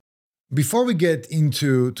Before we get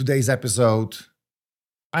into today's episode,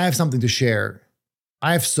 I have something to share.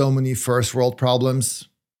 I have so many first world problems.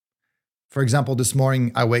 For example, this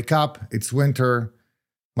morning I wake up, it's winter,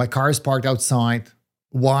 my car is parked outside.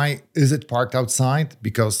 Why is it parked outside?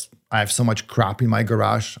 Because I have so much crap in my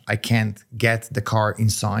garage, I can't get the car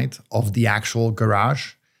inside of the actual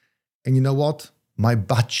garage. And you know what? My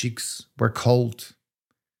butt cheeks were cold.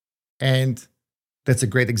 And that's a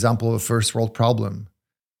great example of a first world problem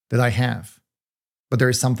that I have. But there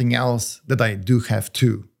is something else that I do have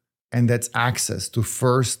too, and that's access to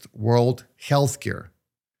first world healthcare.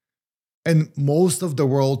 And most of the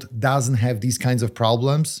world doesn't have these kinds of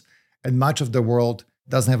problems, and much of the world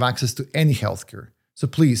doesn't have access to any healthcare. So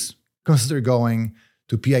please consider going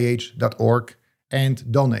to pih.org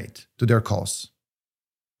and donate to their cause.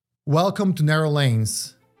 Welcome to Narrow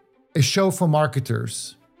Lanes, a show for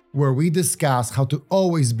marketers where we discuss how to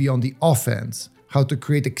always be on the offense, how to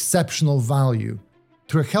create exceptional value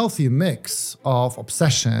through a healthy mix of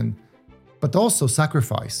obsession, but also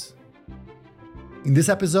sacrifice. In this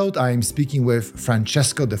episode, I am speaking with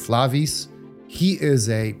Francesco Deflaviis. He is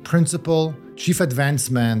a principal, chief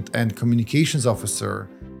advancement and communications officer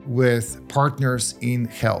with Partners in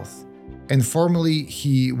Health. And formerly,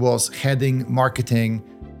 he was heading marketing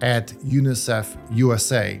at UNICEF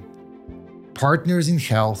USA. Partners in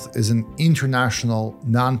Health is an international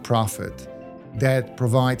nonprofit that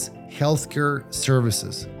provides healthcare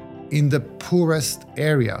services in the poorest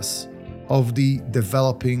areas of the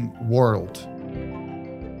developing world.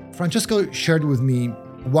 Francesco shared with me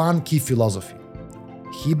one key philosophy.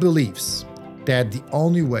 He believes that the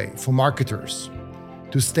only way for marketers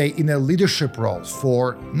to stay in a leadership role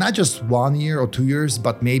for not just 1 year or 2 years,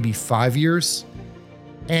 but maybe 5 years,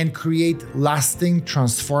 and create lasting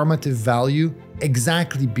transformative value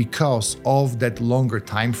exactly because of that longer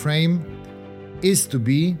time frame is to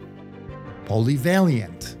be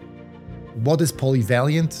polyvalent. What is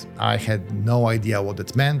polyvalent? I had no idea what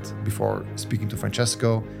it meant before speaking to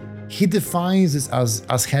Francesco. He defines this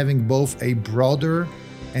as having both a broader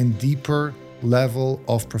and deeper level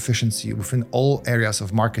of proficiency within all areas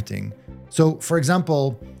of marketing. So, for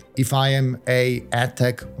example, if I am a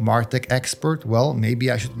AdTech, MarTech expert, well, maybe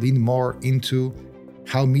I should lean more into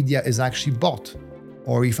how media is actually bought.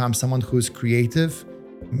 Or if I'm someone who's creative,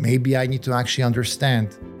 maybe I need to actually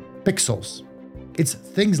understand pixels. It's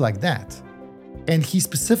things like that. And he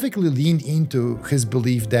specifically leaned into his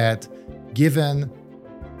belief that given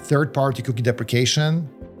third-party cookie deprecation,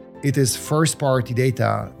 it is first-party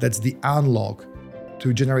data that's the analog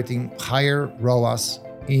to generating higher ROAS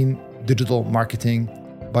in digital marketing.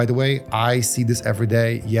 By the way, I see this every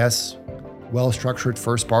day. Yes, well-structured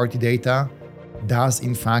first-party data does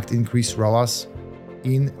in fact increase ROAS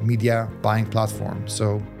in media buying platforms.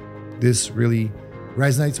 So this really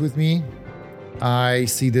resonates with me. I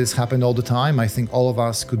see this happen all the time. I think all of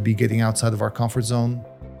us could be getting outside of our comfort zone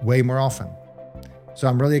way more often. So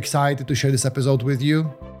I'm really excited to share this episode with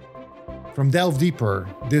you. From Delve Deeper,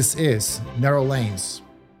 this is Narrow Lanes.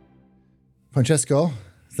 Francesco,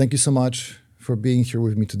 thank you so much for being here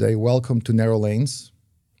with me today. Welcome to Narrow Lanes.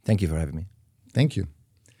 Thank you for having me. Thank you.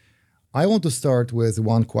 I want to start with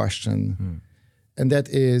one question, and that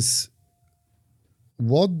is,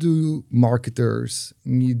 what do marketers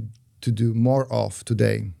need to do more of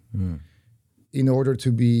today in order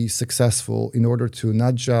to be successful, in order to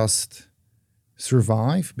not just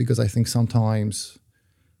survive? Because I think sometimes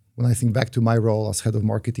when I think back to my role as head of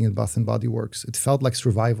marketing at Bath & Body Works, it felt like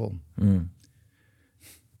survival.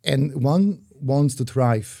 And one wants to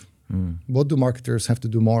thrive. What do marketers have to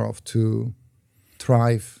do more of to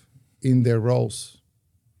thrive in their roles?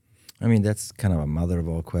 I mean, that's kind of a mother of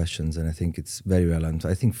all questions, and I think it's very relevant.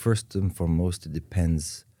 I think first and foremost, it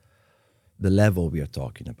depends the level we are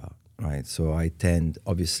talking about, right? So I tend,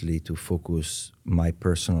 obviously, to focus my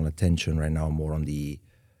personal attention right now more on the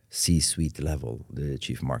C-suite level, the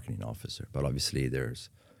chief marketing officer. But obviously, there's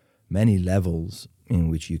many levels in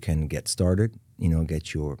which you can get started,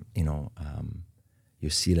 get your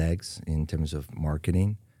sea legs in terms of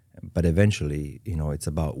marketing. But eventually, it's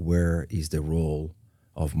about where is the role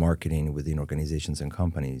of marketing within organizations and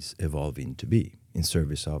companies evolving to be in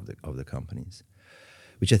service of the companies,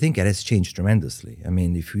 which I think has changed tremendously. I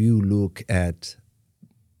mean, if you look at,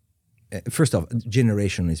 first off,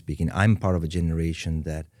 generationally speaking, I'm part of a generation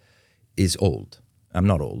that is old. I'm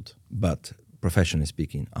not old, but professionally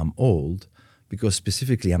speaking, I'm old because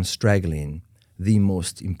specifically I'm straggling the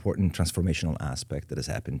most important transformational aspect that has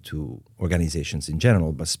happened to organizations in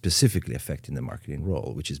general, but specifically affecting the marketing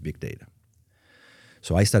role, which is big data.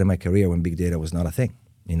 So I started my career when big data was not a thing.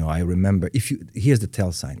 I remember, here's the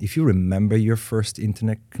tell sign. If you remember your first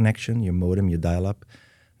internet connection, your modem, your dial-up,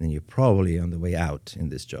 then you're probably on the way out in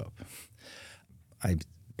this job. I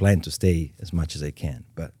plan to stay as much as I can.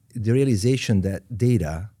 But the realization that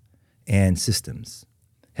data and systems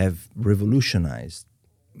have revolutionized,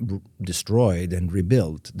 destroyed, and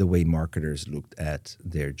rebuilt the way marketers looked at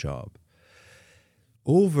their job.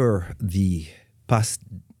 Over the past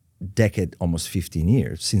decade, almost 15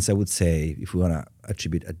 years, since I would say, if we want to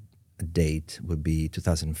attribute a date, would be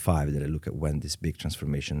 2005 that I look at when this big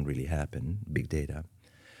transformation really happened, big data.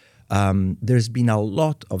 There's been a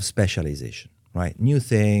lot of specialization, right? New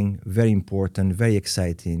thing, very important, very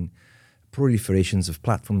exciting. Proliferations of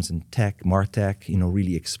platforms and tech, MarTech,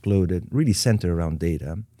 really exploded, really centered around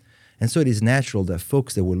data. And so it is natural that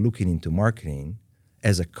folks that were looking into marketing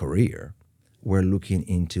as a career were looking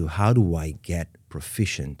into how do I get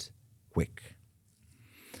proficient quick.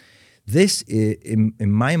 This, in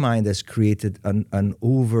my mind, has created an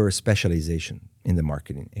over-specialization in the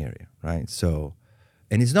marketing area, right? So,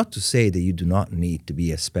 and it's not to say that you do not need to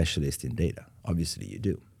be a specialist in data. Obviously you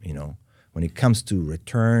do, When it comes to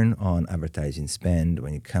return on advertising spend,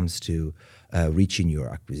 when it comes to reaching your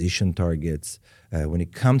acquisition targets, when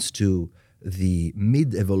it comes to the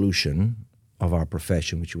mid-evolution of our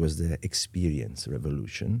profession, which was the experience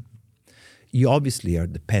revolution, you obviously are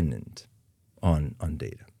dependent on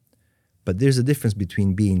data. But there's a difference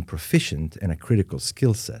between being proficient and a critical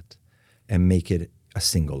skill set and make it a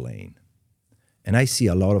single lane. And I see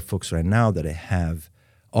a lot of folks right now that have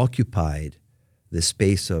occupied the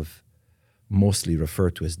space of mostly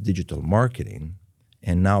referred to as digital marketing,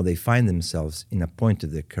 and now they find themselves in a point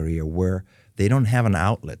of their career where they don't have an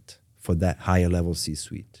outlet for that higher level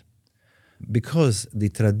C-suite. Because the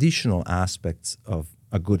traditional aspects of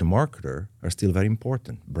a good marketer are still very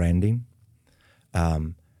important. Branding,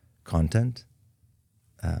 content,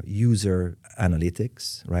 user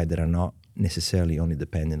analytics, right, that are not necessarily only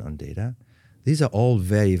dependent on data. These are all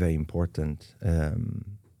very, very important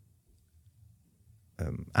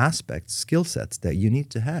aspects, skill sets that you need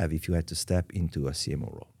to have if you had to step into a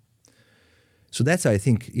CMO role. So that's, I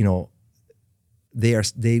think, we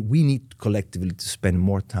need collectively to spend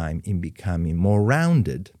more time in becoming more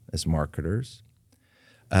rounded as marketers.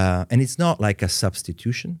 And it's not like a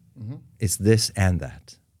substitution. Mm-hmm. It's this and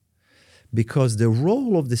that. Because the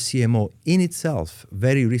role of the CMO in itself,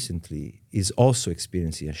 very recently, is also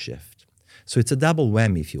experiencing a shift. So it's a double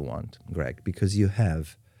whammy, if you want, Greg, because you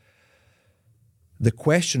have the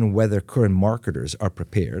question of whether current marketers are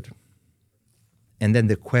prepared, and then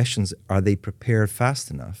the questions, are they prepared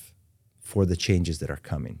fast enough for the changes that are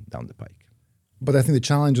coming down the pike? But I think the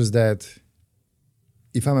challenge is that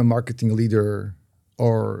if I'm a marketing leader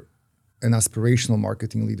or an aspirational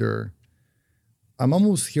marketing leader, I'm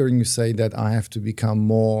almost hearing you say that I have to become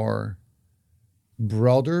more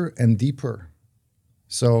broader and deeper.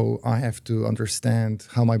 So I have to understand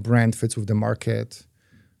how my brand fits with the market,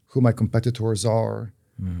 who my competitors are,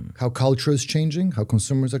 how culture is changing, how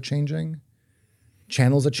consumers are changing,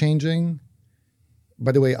 channels are changing.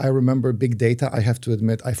 By the way, I remember big data. I have to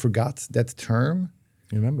admit, I forgot that term.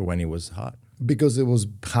 You remember when it was hot? Because it was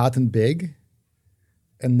hot and big,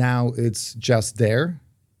 and now it's just there.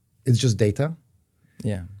 It's just data.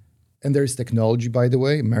 Yeah. And there's technology, by the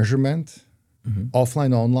way, measurement,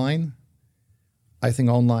 offline, online. I think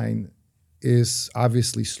online is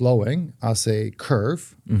obviously slowing as a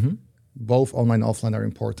curve. Mm-hmm. Both online and offline are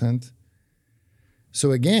important.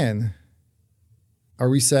 So again, are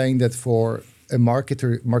we saying that for a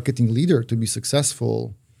marketing leader to be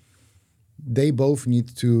successful, they both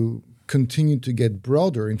need to continue to get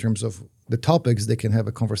broader in terms of the topics they can have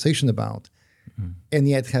a conversation about, and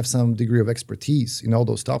yet have some degree of expertise in all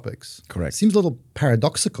those topics? Correct. Seems a little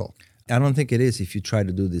paradoxical. I don't think it is if you try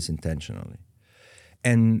to do this intentionally.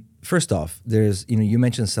 And first off, there's, you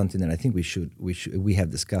mentioned something that I think we have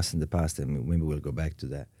discussed in the past, and maybe we'll go back to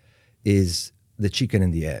that, is the chicken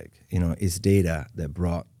and the egg. Is data that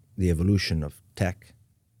brought the evolution of tech,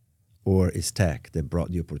 or is tech that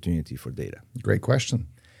brought the opportunity for data? Great question.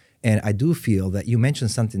 And I do feel that you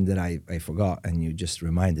mentioned something that I forgot, and you just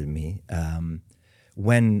reminded me,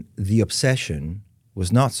 when the obsession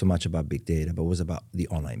was not so much about big data, but was about the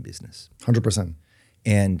online business. 100%.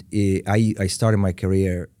 And I started my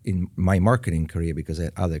career, in my marketing career, because I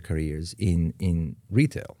had other careers in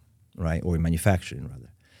retail, right, or in manufacturing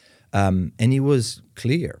rather. And it was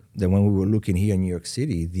clear that when we were looking here in New York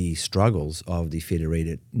City, the struggles of the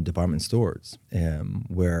federated department stores,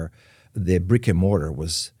 where the brick and mortar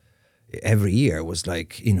was every year was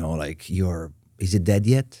like, is it dead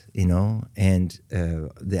yet? And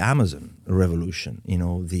the Amazon revolution,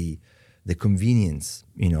 the convenience,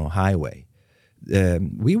 highway.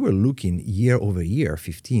 We were looking year over year,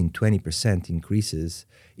 15, 20% increases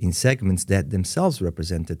in segments that themselves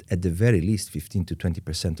represented at the very least 15 to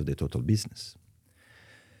 20% of the total business.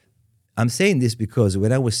 I'm saying this because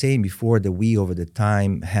when I was saying before that we over the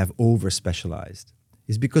time have over-specialized,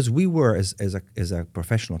 it's because we were, as a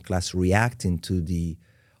professional class, reacting to the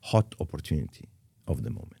hot opportunity of the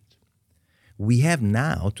moment. We have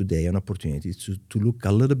now, today, an opportunity to look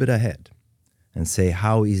a little bit ahead and say,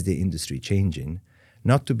 how is the industry changing?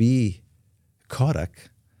 Not to be Kodak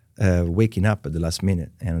waking up at the last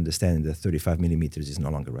minute and understanding that 35 millimeters is no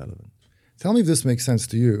longer relevant. Tell me if this makes sense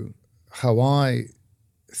to you. How I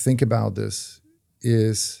think about this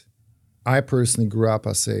is I personally grew up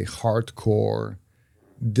as a hardcore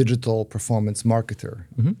digital performance marketer.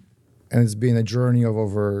 Mm-hmm. And it's been a journey of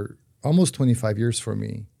over almost 25 years for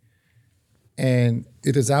me. And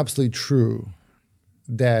it is absolutely true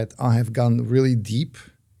that I have gone really deep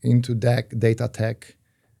into data tech,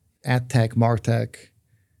 ad tech, martech,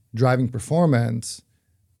 driving performance.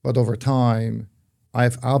 But over time,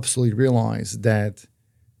 I've absolutely realized that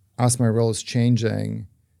as my role is changing,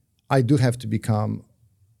 I do have to become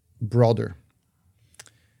broader.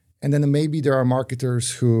 And then maybe there are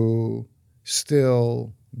marketers who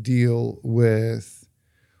still deal with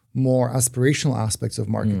more aspirational aspects of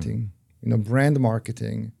marketing, brand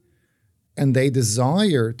marketing, and they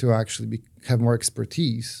desire to actually have more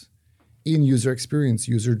expertise in user experience,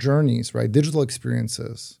 user journeys, right? Digital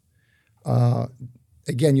experiences.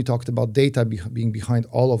 Again, you talked about data being behind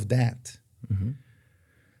all of that. Mm-hmm.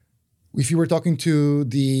 If you were talking to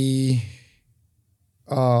the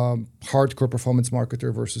hardcore performance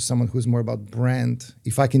marketer versus someone who's more about brand,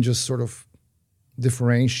 if I can just sort of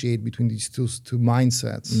differentiate between these two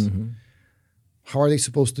mindsets, mm-hmm. how are they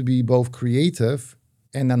supposed to be both creative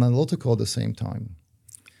and analytical at the same time?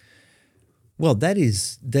 Well, that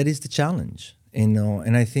is the challenge,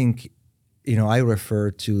 and I think, I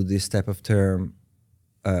refer to this type of term,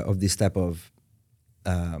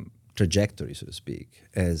 trajectory, so to speak,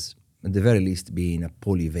 as at the very least being a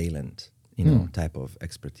polyvalent, type of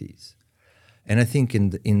expertise. And I think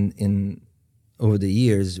in over the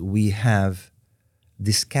years we have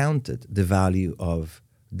discounted the value of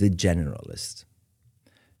the generalist,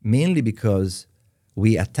 mainly because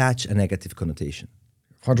we attach a negative connotation.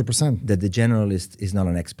 100%. That the generalist is not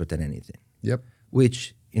an expert at anything. Yep.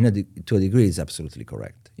 Which, to a degree, is absolutely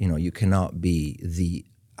correct. You cannot be the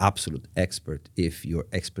absolute expert if your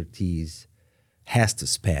expertise has to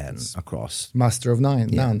span across. Master of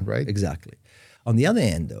none, right? Exactly. On the other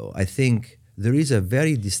hand, though, I think there is a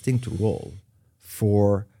very distinct role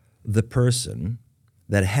for the person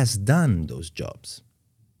that has done those jobs.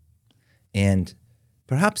 And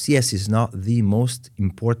perhaps, yes, is not the most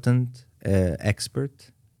important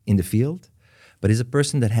expert in the field, but is a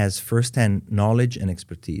person that has first-hand knowledge and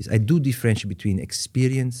expertise. I do differentiate between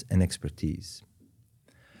experience and expertise.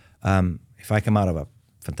 If I come out of a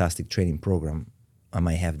fantastic training program, I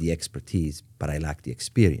might have the expertise, but I lack the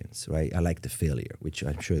experience, right? I like the failure, which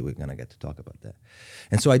I'm sure we're going to get to talk about that.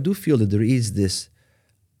 And so I do feel that there is this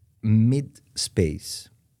mid-space,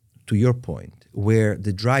 to your point, where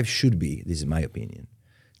the drive should be, this is my opinion,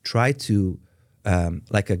 try to,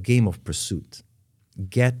 like a game of pursuit,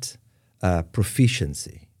 get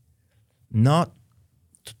proficiency, not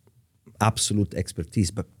absolute expertise,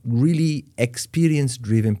 but really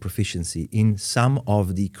experience-driven proficiency in some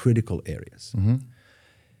of the critical areas. Mm-hmm.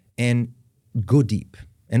 And go deep.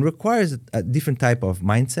 And requires a different type of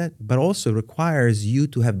mindset, but also requires you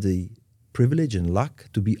to have the privilege and luck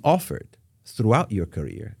to be offered throughout your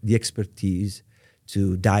career the expertise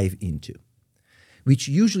to dive into, which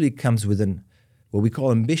usually comes with what we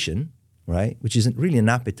call ambition, right? Which isn't really an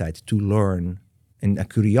appetite to learn and a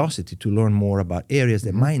curiosity to learn more about areas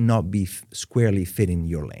that might not be squarely fitting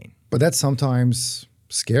your lane. But that's sometimes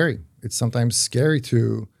scary. It's sometimes scary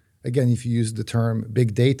to, again, if you use the term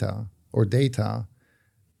big data or data,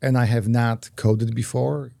 and I have not coded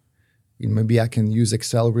before, maybe I can use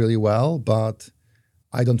Excel really well, but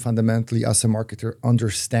I don't fundamentally, as a marketer,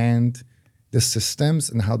 understand the systems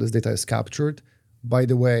and how this data is captured. By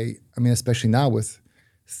the way, especially now with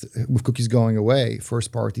cookies going away,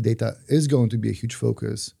 first-party data is going to be a huge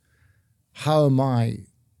focus. How am I,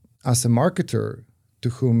 as a marketer, to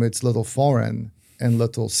whom it's little foreign and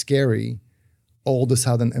little scary, all of a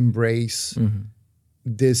sudden embrace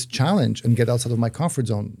this challenge and get outside of my comfort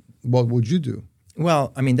zone? What would you do?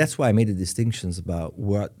 Well, that's why I made the distinctions about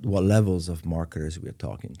what levels of marketers we're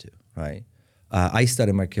talking to, right? I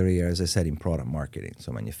started my career, as I said, in product marketing,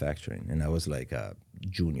 so manufacturing, and I was like a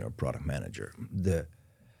junior product manager.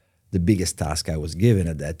 the biggest task I was given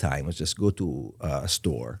at that time was just go to a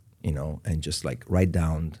store, and just like write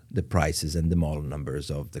down the prices and the model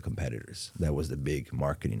numbers of the competitors. That was the big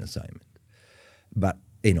marketing assignment. But,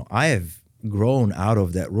 I have grown out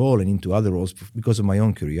of that role and into other roles because of my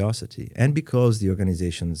own curiosity and because the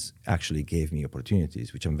organizations actually gave me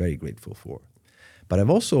opportunities, which I'm very grateful for. But I've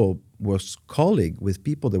also was colleague with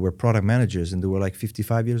people that were product managers and they were like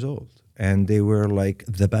 55 years old. And they were like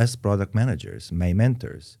the best product managers, my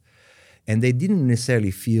mentors. And they didn't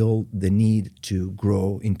necessarily feel the need to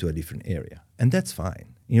grow into a different area. And that's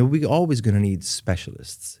fine. We're always going to need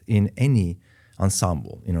specialists in any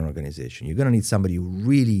ensemble in an organization. You're going to need somebody who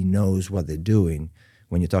really knows what they're doing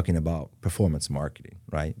when you're talking about performance marketing,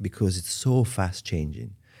 right? Because it's so fast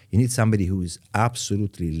changing. You need somebody who is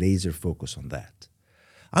absolutely laser focused on that.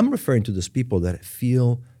 I'm referring to those people that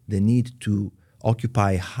feel the need to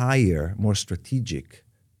occupy higher, more strategic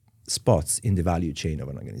spots in the value chain of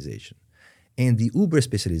an organization. And the uber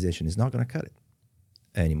specialization is not going to cut it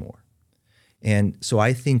anymore. And so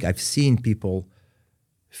I think I've seen people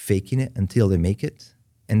faking it until they make it.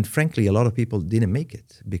 And frankly, a lot of people didn't make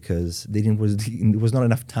it because there was not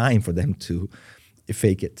enough time for them to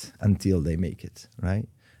fake it until they make it, right?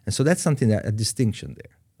 And so that's something, a distinction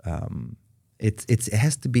there. It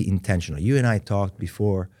has to be intentional. You and I talked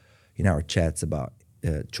before in our chats about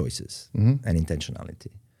choices and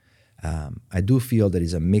intentionality. I do feel there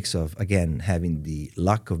is a mix of, again, having the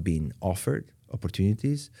luck of being offered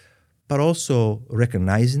opportunities, but also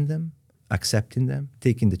recognizing them, accepting them,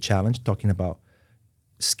 taking the challenge, talking about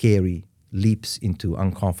scary leaps into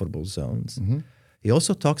uncomfortable zones. He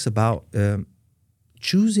also talks about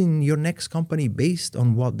choosing your next company based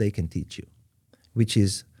on what they can teach you, which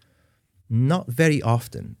is not very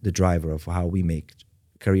often the driver of how we make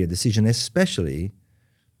career decisions, especially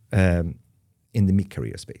in the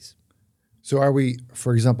mid-career space. So are we,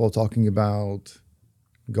 for example, talking about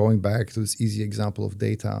going back to this easy example of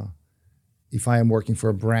data? If I am working for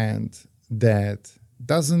a brand that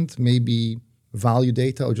doesn't maybe value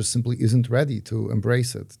data or just simply isn't ready to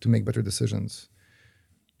embrace it, to make better decisions,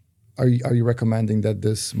 are you recommending that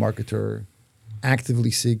this marketer actively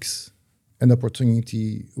seeks an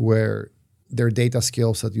opportunity where their data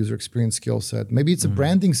skill set, user experience skill set, maybe it's a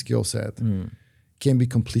branding skill set, can be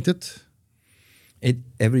completed?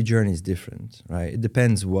 Every journey is different, right? It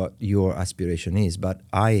depends what your aspiration is, but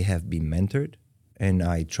I have been mentored and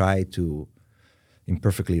I try to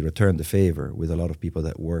imperfectly return the favor with a lot of people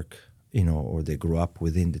that work, or they grew up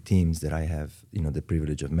within the teams that I have, the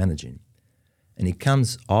privilege of managing. And it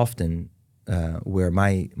comes often where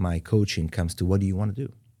my coaching comes to, what do you want to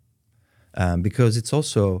do? Because it's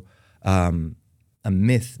also a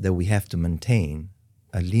myth that we have to maintain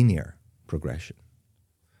a linear progression.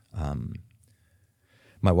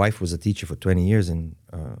 My wife was a teacher for 20 years and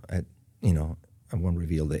I won't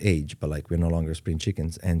reveal the age, but like we're no longer spring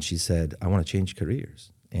chickens. And she said, I want to change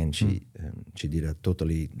careers. And she did a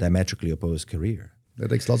totally diametrically opposed career. That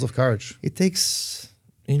takes lots of courage. It takes,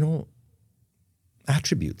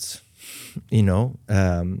 attributes, to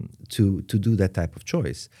do that type of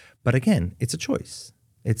choice. But again, it's a choice.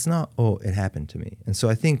 It's not, it happened to me. And so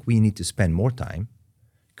I think we need to spend more time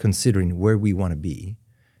considering where we want to be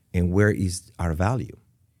and where is our value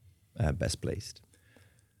best placed.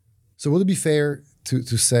 So would it be fair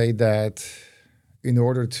to say that in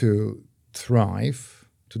order to thrive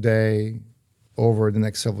today, over the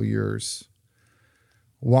next several years,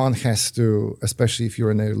 one has to, especially if you're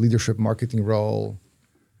in a leadership marketing role,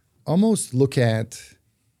 almost look at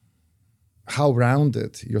how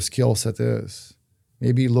rounded your skill set is.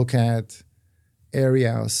 Maybe look at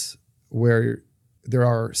areas where there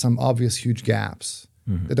are some obvious huge gaps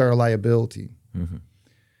that are a liability.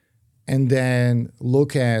 And then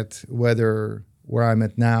look at whether where I'm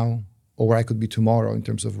at now or where I could be tomorrow in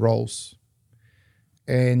terms of roles,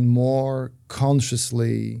 and more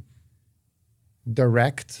consciously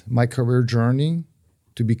direct my career journey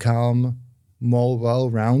to become more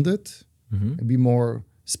well-rounded and be more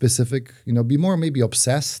specific, be more maybe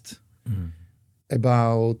obsessed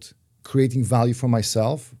about creating value for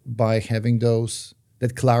myself by having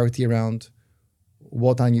that clarity around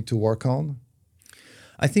what I need to work on.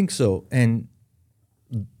 I think so. And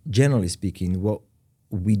generally speaking, what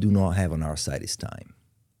we do not have on our side is time.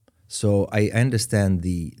 So I understand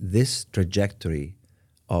this trajectory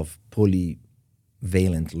of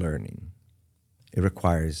polyvalent learning. It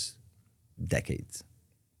requires decades.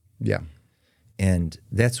 Yeah. And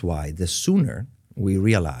that's why the sooner we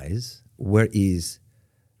realize where is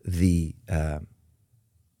the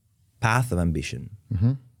path of ambition,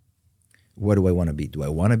 where do I want to be? Do I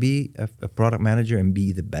want to be a product manager and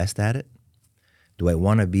be the best at it? Do I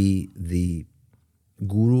want to be the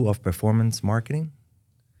guru of performance marketing?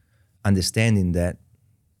 Understanding that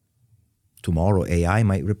tomorrow AI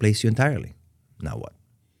might replace you entirely. Now what?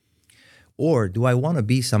 Or do I want to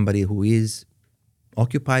be somebody who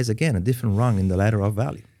occupies, again, a different rung in the ladder of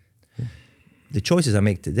value? The choices I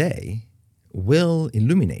make today will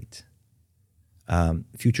illuminate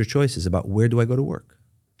future choices about where do I go to work?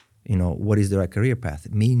 What is the right career path?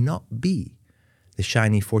 It may not be the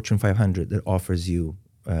shiny Fortune 500 that offers you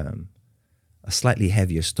a slightly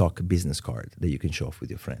heavier stock business card that you can show off with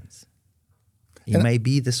your friends. It may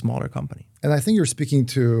be the smaller company. And I think you're speaking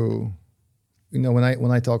to,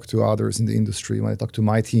 when I talk to others in the industry, when I talk to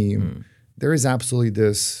my team, there is absolutely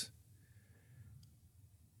this,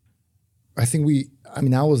 I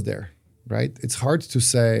was there, right? It's hard to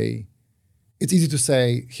say, it's easy to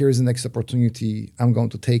say, here's the next opportunity, I'm going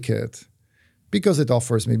to take it because it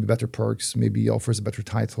offers maybe better perks, maybe offers a better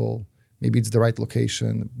title, maybe it's the right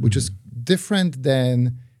location, which is different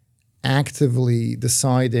than actively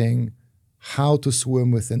deciding how to swim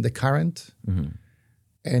within the current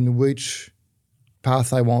and which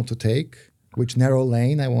path I want to take, which narrow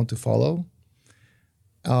lane I want to follow.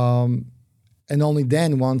 And only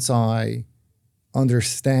then, once I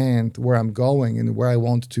understand where I'm going and where I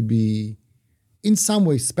want to be in some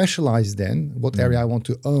way specialized in, what area I want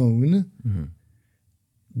to own,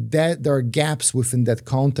 that there are gaps within that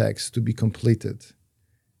context to be completed.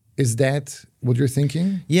 Is that what you're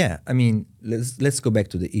thinking? Yeah, let's go back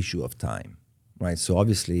to the issue of time, right? So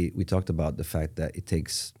obviously we talked about the fact that it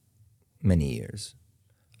takes many years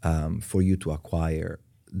for you to acquire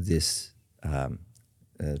this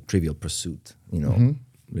trivial pursuit,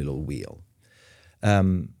 little wheel.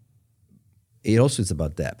 It also is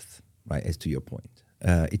about depth, right? As to your point,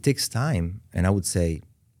 it takes time, and I would say,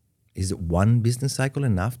 is it one business cycle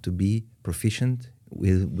enough to be proficient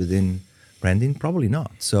within branding? Probably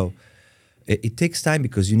not. So it takes time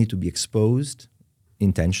because you need to be exposed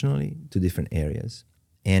intentionally to different areas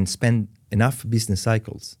and spend enough business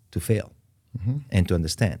cycles to fail and to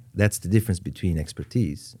understand. That's the difference between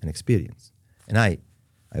expertise and experience. And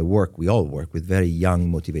we all work with very young,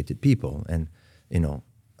 motivated people, and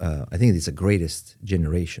I think it's the greatest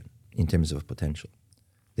generation in terms of potential.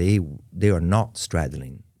 They are not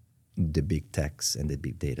straddling the big techs and the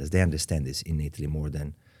big data. They understand this innately more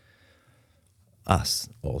than us,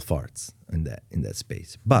 all farts in that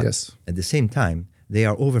space. But at the same time, they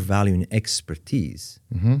are overvaluing expertise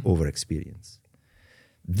over experience.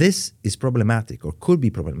 This is problematic, or could be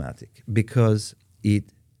problematic, because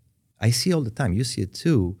I see all the time, you see it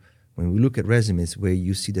too, when we look at resumes where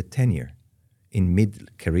you see the tenure in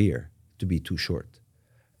mid-career to be too short.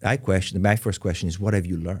 My first question is, what have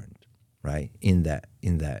you learned, right, in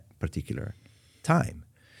that particular time?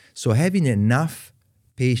 So having enough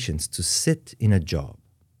patience to sit in a job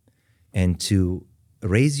and to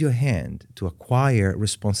raise your hand to acquire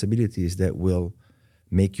responsibilities that will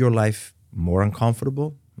make your life more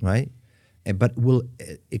uncomfortable, right? But will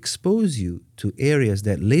expose you to areas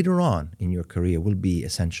that later on in your career will be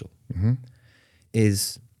essential.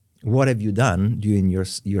 Is what have you done during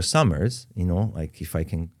your summers? Like if I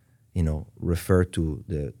can, refer to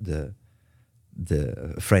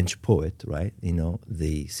the French poet, right?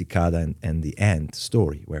 The cicada and the ant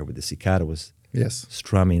story, where the cicada was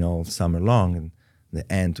strumming all summer long, and the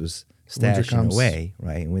ant was stashing away,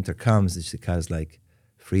 right? And winter comes, the cicada's like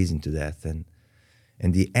freezing to death, and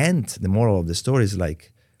the ant. The moral of the story is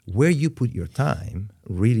like, where you put your time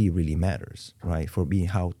really, really matters, right? For being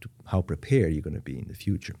how prepared you're going to be in the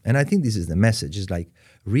future. And I think this is the message: is like,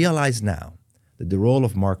 realize now that the role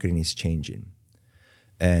of marketing is changing.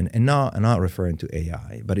 And not, I'm not referring to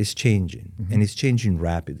AI, but it's changing, and it's changing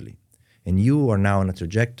rapidly. And you are now on a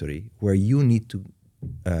trajectory where you need to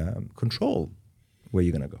control where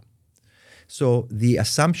you're going to go. So the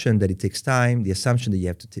assumption that it takes time, the assumption that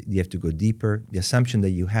you have to go deeper, the assumption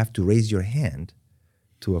that you have to raise your hand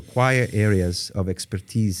to acquire areas of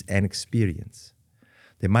expertise and experience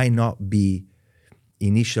that might not be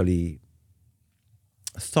initially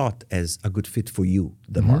thought as a good fit for you,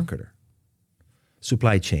 the marketer.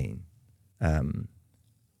 Supply chain,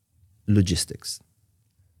 logistics,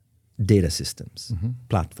 data systems,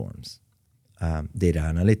 platforms, data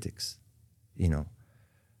analytics,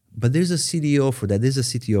 But there's a CDO for that, there's a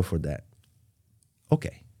CTO for that.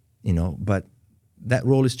 Okay, but that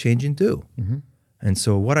role is changing too. And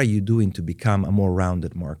so what are you doing to become a more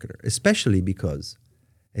rounded marketer? Especially because,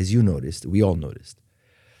 as you noticed, we all noticed,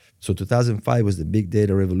 so 2005 was the big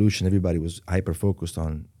data revolution. Everybody was hyper-focused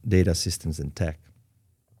on data systems and tech.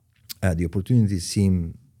 The opportunities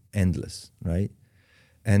seem endless, right?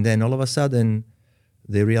 And then all of a sudden,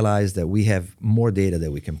 They realized that we have more data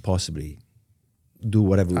that we can possibly do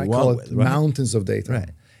whatever we I want call it with. Right? mountains of data.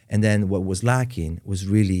 Right. And then what was lacking was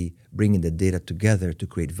really bringing the data together to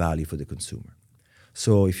create value for the consumer.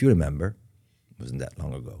 So if you remember, it wasn't that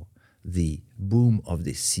long ago, the boom of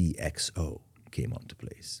the CXO came onto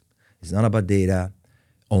place. It's not about data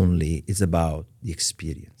only, it's about the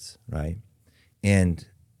experience, right? And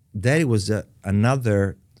that was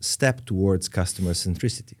another step towards customer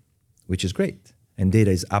centricity, which is great. And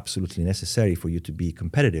data is absolutely necessary for you to be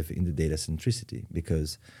competitive in the data centricity,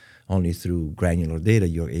 because only through granular data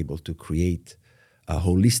you're able to create a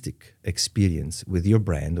holistic experience with your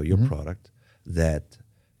brand or your product that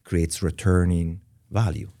creates returning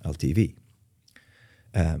value, LTV.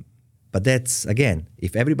 But that's, again,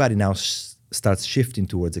 if everybody now starts shifting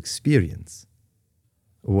towards experience,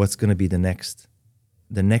 what's going to be the next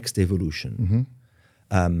evolution?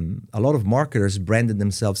 A lot of marketers branded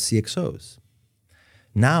themselves CXOs.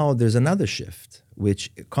 Now there's another shift,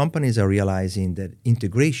 which companies are realizing that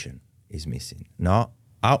integration is missing, not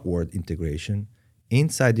outward integration,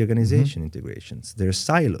 inside the organization integrations. There are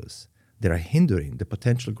silos that are hindering the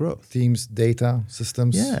potential growth. Teams, data,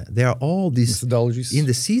 systems. Yeah, there are all these methodologies. In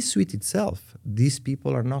the C-suite itself, these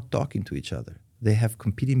people are not talking to each other. They have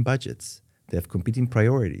competing budgets. They have competing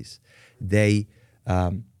priorities. They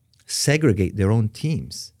segregate their own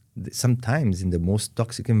teams. Sometimes in the most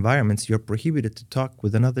toxic environments, you're prohibited to talk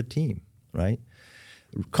with another team, right?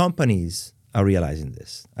 Companies are realizing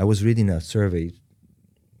this. I was reading a survey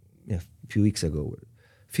a few weeks ago where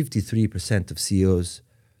 53% of CEOs,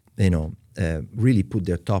 really put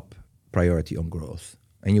their top priority on growth.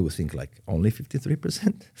 And you would think like only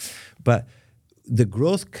 53%. But the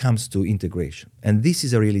growth comes to integration. And this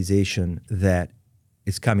is a realization that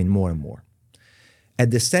is coming more and more.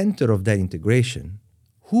 At the center of that integration,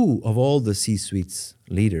 who of all the C-suite's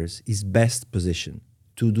leaders is best positioned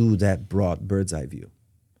to do that broad bird's eye view?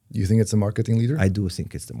 You think it's a marketing leader? I do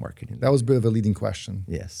think it's the marketing leader. That was a bit of a leading question.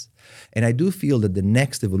 Yes. And I do feel that the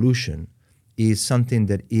next evolution is something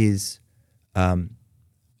that is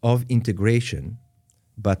of integration,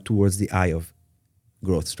 but towards the eye of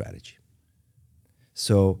growth strategy.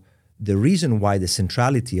 So the reason why the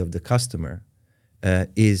centrality of the customer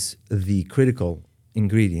is the critical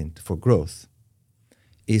ingredient for growth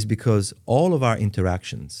is because all of our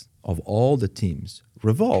interactions of all the teams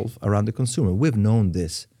revolve around the consumer. We've known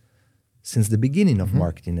this since the beginning of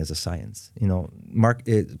marketing as a science.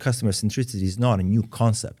 Customer centricity is not a new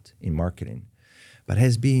concept in marketing, but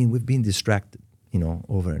we've been distracted,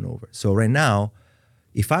 over and over. So right now,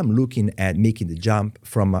 if I'm looking at making the jump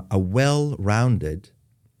from a well-rounded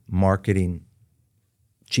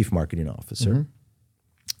chief marketing officer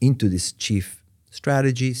into this chief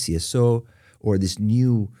strategy, CSO, or this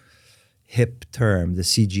new hip term, the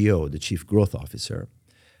CGO, the chief growth officer,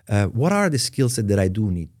 what are the skill set that I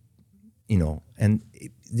do need? And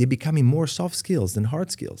they're becoming more soft skills than hard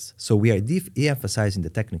skills. So we are de-emphasizing the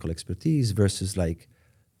technical expertise versus like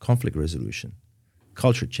conflict resolution,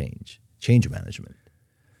 culture change management.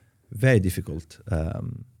 Very difficult.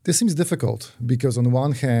 This seems difficult because on the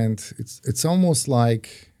one hand, it's almost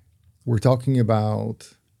like we're talking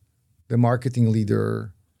about the marketing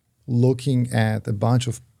leader looking at a bunch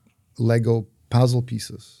of Lego puzzle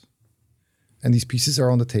pieces. And these pieces are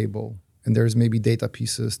on the table. And there's maybe data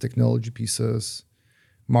pieces, technology pieces,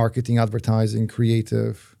 marketing, advertising,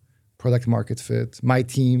 creative, product market fit, my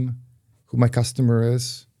team, who my customer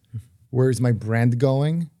is, where is my brand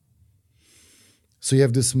going? So you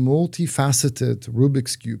have this multifaceted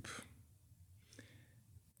Rubik's Cube.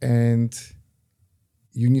 And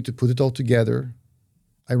you need to put it all together.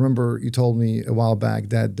 I remember you told me a while back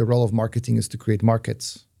that the role of marketing is to create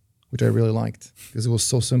markets, which I really liked because it was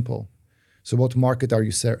so simple. So what market are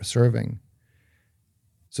you serving?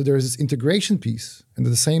 So there is this integration piece. And at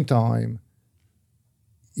the same time,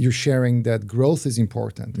 you're sharing that growth is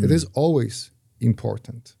important. It is always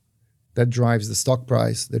important. That drives the stock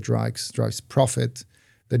price, that drives profit,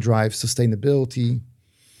 that drives sustainability.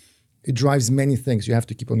 It drives many things. You have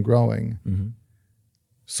to keep on growing.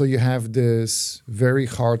 So you have this very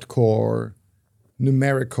hardcore,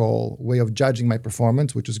 numerical way of judging my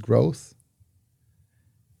performance, which is growth.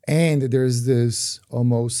 And there's this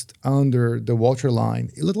almost under the waterline,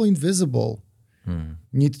 a little invisible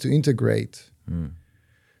need to integrate.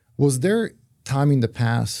 Was there time in the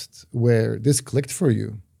past where this clicked for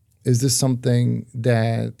you? Is this something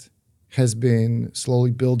that has been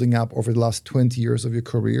slowly building up over the last 20 years of your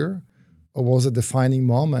career? Or was it a defining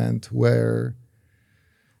moment where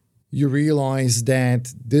you realize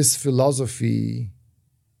that this philosophy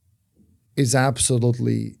is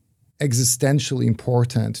absolutely existentially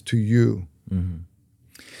important to you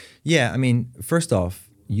Yeah, I mean, first off,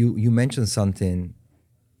 you mentioned something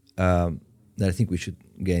that I think we should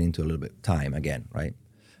get into a little bit time again, right?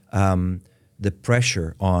 The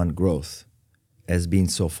pressure on growth has been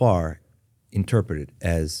so far interpreted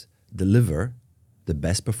as deliver the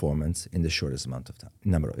best performance in the shortest amount of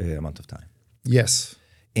time. Yes.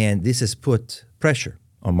 And this has put pressure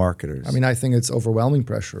on marketers. I mean, I think it's overwhelming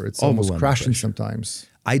pressure. It's almost crashing sometimes.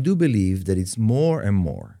 I do believe that it's more and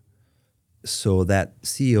more so that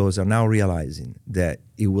CEOs are now realizing that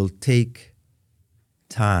it will take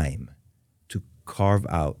time to carve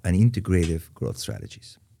out an integrative growth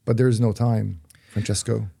strategies. But there is no time,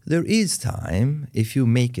 Francesco. There is time if you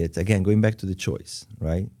make it, again, going back to the choice,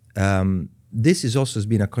 right? This is also has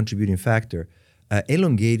been a contributing factor.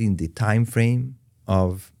 Elongating the time frame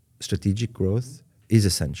of strategic growth is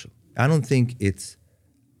essential. I don't think it's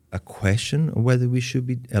a question of whether we should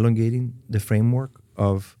be elongating the framework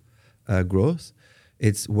of growth.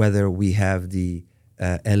 It's whether we have the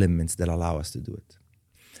elements that allow us to do it.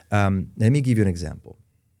 Let me give you an example.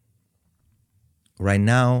 Right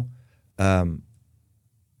now, I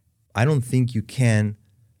don't think you can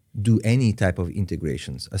do any type of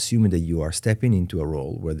integrations, assuming that you are stepping into a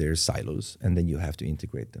role where there's silos and then you have to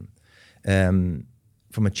integrate them.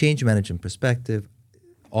 From a change management perspective,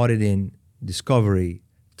 auditing, discovery,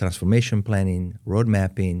 transformation planning, road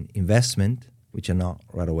mapping, investment, which are not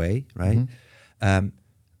right away, right? Mm-hmm.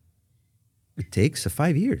 It takes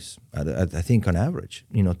 5 years, I think, on average,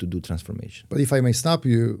 to do transformation. But if I may stop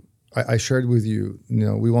you, I shared with you,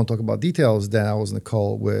 we won't talk about details, that I was in a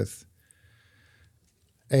call with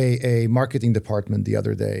a marketing department the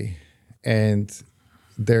other day, and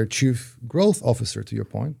their chief growth officer, to your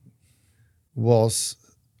point, was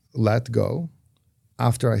let go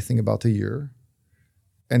after, I think, about a year.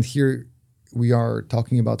 And here we are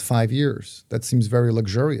talking about 5 years. That seems very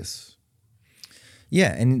luxurious.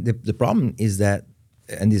 Yeah, and the problem is that,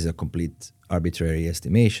 and this is a complete arbitrary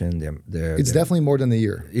estimation. It's definitely more than a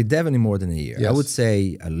year. It's definitely more than a year. Yes. I would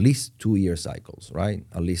say at least 2 year cycles, right?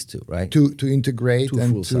 At least two, right? To integrate two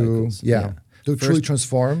and full cycles. Yeah. To truly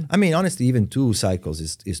transform. I mean, honestly, even 2 cycles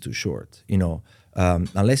is too short.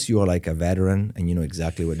 Unless you are like a veteran and you know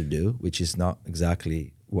exactly what to do, which is not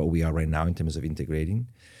exactly what we are right now in terms of integrating.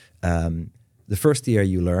 The first year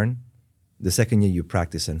you learn. The second year you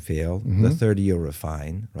practice and fail. Mm-hmm. The third year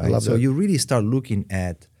refine, right? So you really start looking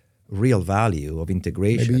at real value of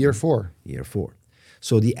integration. Maybe year 4. Year 4.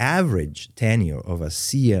 So the average tenure of a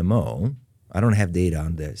CMO, I don't have data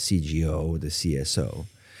on the CGO, the CSO,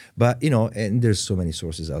 but, and there's so many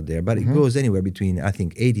sources out there, but mm-hmm. It goes anywhere between, I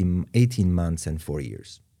think, 18 months and 4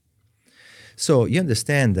 years. So you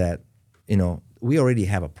understand that, we already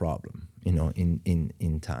have a problem,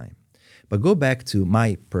 in time. But go back to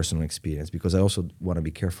my personal experience, because I also want to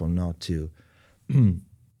be careful not to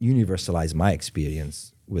universalize my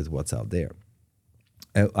experience with what's out there.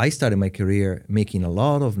 I started my career making a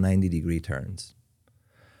lot of 90-degree turns.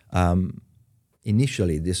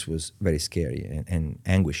 Initially, this was very scary and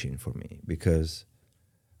anguishing for me, because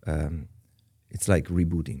it's like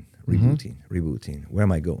rebooting. Where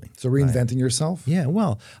am I going? So reinventing yourself? Yeah,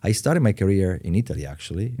 well, I started my career in Italy,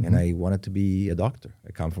 actually, mm-hmm. and I wanted to be a doctor.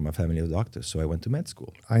 I come from a family of doctors, so I went to med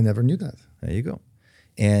school. I never knew that. There you go.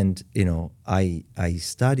 And, I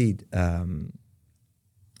studied,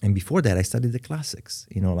 and before that, I studied the classics,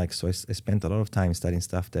 so I spent a lot of time studying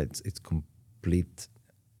stuff that's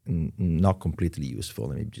not completely useful.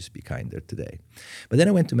 Let me just be kinder today. But then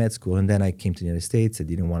I went to med school, and then I came to the United States. I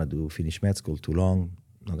didn't want to finish med school too long.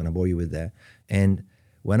 Not going to bore you with that. And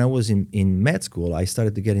when I was in med school, I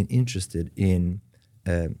started to get interested in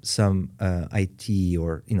some IT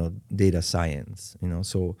or data science.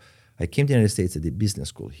 So I came to the United States. I did business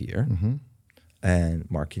school here, mm-hmm. and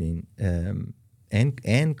marketing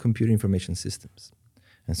and computer information systems.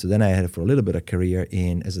 And so then I had for a little bit a career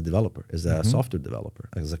as a developer, as a mm-hmm. software developer,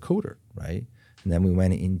 as a coder, right? And then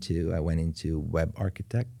I went into web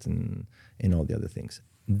architect and all the other things.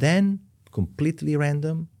 Then completely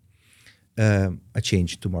random, a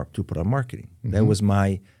change to product marketing. Mm-hmm. That was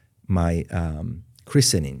my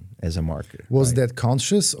christening as a marketer. Was that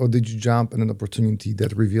conscious, or did you jump on an opportunity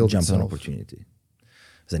that revealed itself? Jump on an opportunity.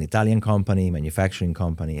 It's an Italian company, manufacturing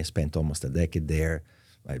company. I spent almost a decade there.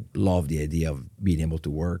 I loved the idea of being able to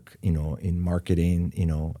work, in marketing,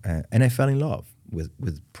 and I fell in love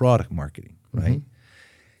with product marketing, right?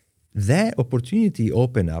 Mm-hmm. That opportunity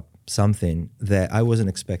opened up something that I wasn't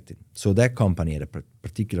expecting. So that company had a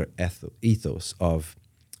particular ethos of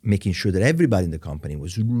making sure that everybody in the company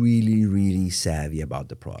was really, really savvy about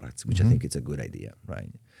the products, which mm-hmm. I think it's a good idea,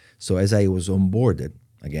 right? So as I was onboarded,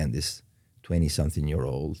 again, this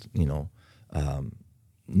 20-something-year-old,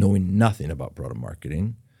 knowing nothing about product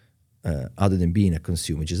marketing, other than being a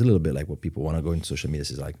consumer, which is a little bit like what people want to go into social media.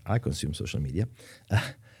 It's like, I consume social media.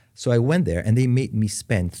 So I went there, and they made me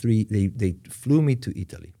spend they flew me to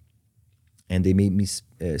Italy, and they made me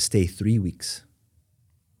stay 3 weeks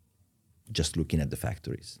just looking at the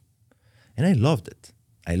factories. And I loved it.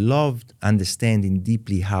 I loved understanding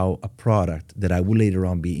deeply how a product that I will later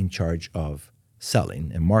on be in charge of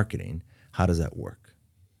selling and marketing, how does that work?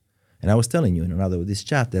 And I was telling you in another this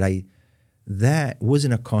chat that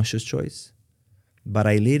wasn't a conscious choice, but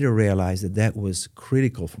I later realized that was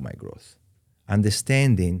critical for my growth.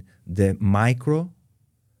 Understanding the micro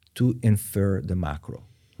to infer the macro,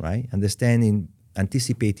 right?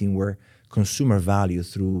 Anticipating where consumer value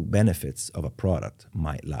through benefits of a product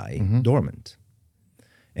might lie dormant.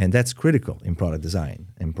 And that's critical in product design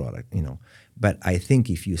and product, But I think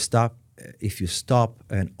if you stop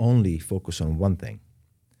and only focus on one thing,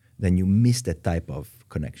 then you miss that type of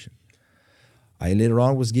connection. I later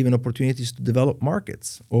on was given opportunities to develop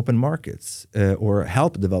markets, open markets, or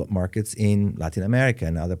help develop markets in Latin America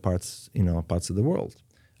and other parts of the world.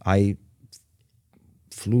 I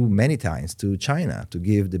flew many times to China to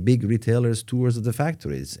give the big retailers tours of the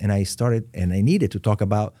factories, and I needed to talk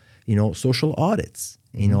about social audits,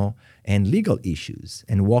 and legal issues,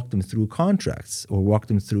 and walk them through contracts or walk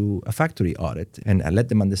them through a factory audit, and I let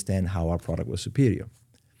them understand how our product was superior.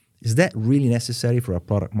 Is that really necessary for a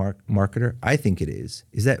product marketer? I think it is.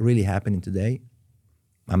 Is that really happening today?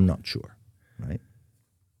 I'm not sure, right?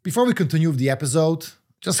 Before we continue with the episode,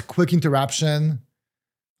 just a quick interruption.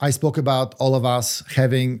 I spoke about all of us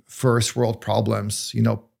having first world problems.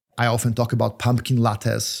 I often talk about pumpkin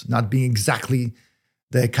lattes not being exactly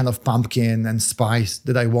the kind of pumpkin and spice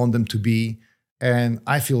that I want them to be. And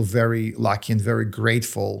I feel very lucky and very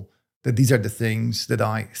grateful that these are the things that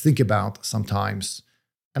I think about sometimes.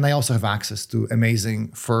 And I also have access to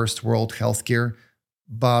amazing first world healthcare,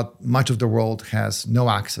 but much of the world has no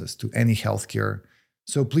access to any healthcare.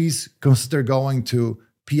 So please consider going to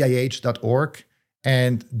pih.org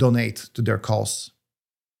and donate to their cause.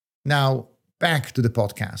 Now, back to the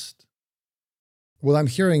podcast. What I'm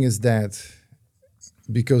hearing is that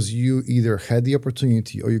because you either had the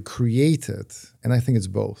opportunity or you created, and I think it's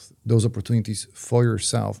both, those opportunities for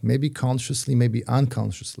yourself, maybe consciously, maybe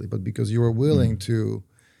unconsciously, but because you were willing to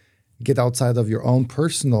get outside of your own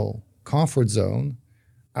personal comfort zone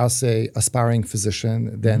as a aspiring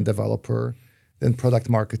physician, then developer, then product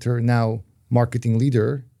marketer, now marketing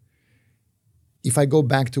leader. If I go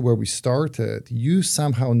back to where we started, you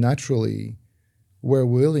somehow naturally were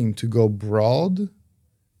willing to go broad,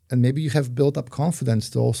 and maybe you have built up confidence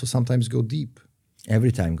to also sometimes go deep.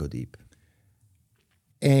 Every time go deep.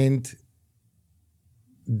 And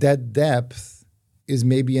that depth is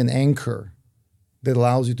maybe an anchor that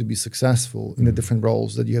allows you to be successful in the different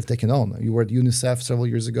roles that you have taken on. You were at UNICEF several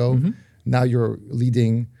years ago. Now you're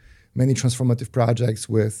leading many transformative projects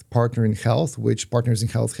with Partner in Health, which Partners in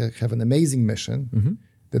Health have an amazing mission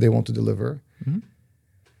that they want to deliver.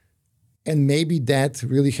 And maybe that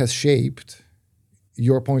really has shaped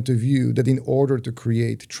your point of view that in order to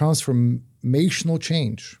create transformational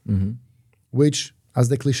change, which, as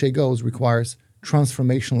the cliche goes, requires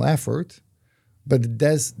transformational effort, but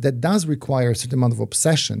that does require a certain amount of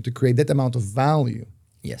obsession to create that amount of value.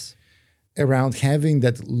 Yes. Around having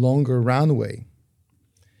that longer runway.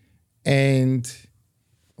 And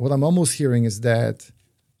what I'm almost hearing is that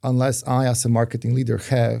unless I, as a marketing leader,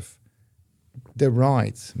 have the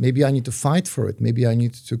right, maybe I need to fight for it, maybe I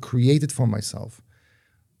need to create it for myself.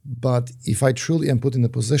 But if I truly am put in a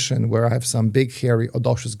position where I have some big, hairy,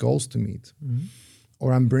 audacious goals to meet,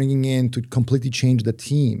 or I'm bringing in to completely change the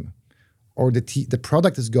team, or the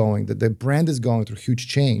product is going, the brand is going through huge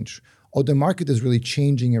change, or the market is really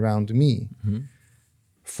changing around me,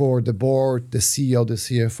 for the board, the CEO, the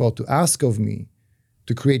CFO to ask of me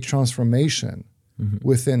to create transformation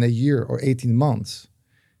within a year or 18 months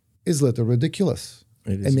is a little ridiculous.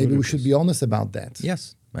 And maybe ridiculous. We should be honest about that.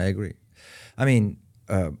 Yes, I agree. I mean,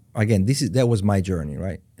 again, that was my journey,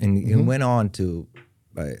 right? And it went on to,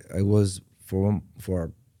 I was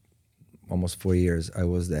for almost 4 years, I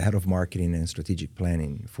was the head of marketing and strategic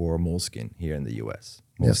planning for Moleskine here in the US.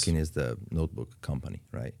 Moleskine is the notebook company,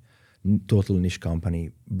 right? Total niche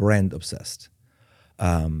company, brand obsessed.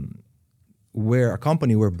 Where a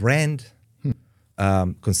company where brand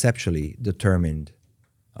conceptually determined,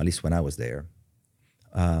 at least when I was there,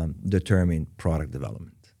 determined product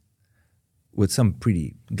development, with some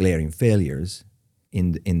pretty glaring failures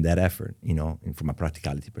in that effort, from a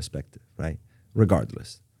practicality perspective, right?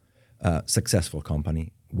 Regardless, successful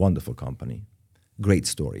company, wonderful company, great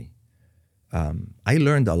story. I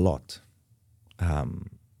learned a lot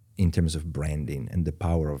in terms of branding and the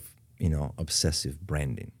power of, obsessive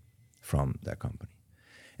branding from that company.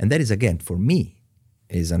 And that is, again, for me,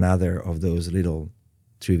 is another of those little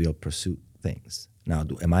trivial pursuit things. Now,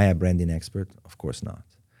 am I a branding expert? Of course not.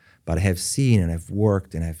 But I have seen and I've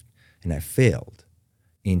worked and I've failed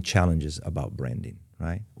in challenges about branding,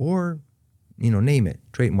 right? Or, name it,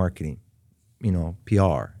 trade marketing,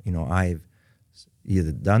 PR. I've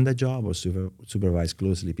either done that job or supervised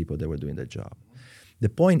closely people that were doing that job. The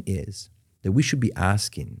point is that we should be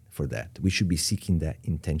asking for that. We should be seeking that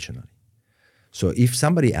intentionally. So if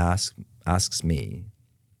somebody asks me,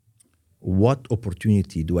 what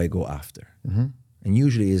opportunity do I go after? Mm-hmm. And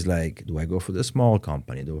usually it's like, do I go for the small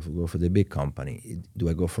company? Do I go for the big company? Do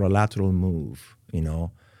I go for a lateral move,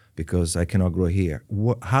 because I cannot grow here?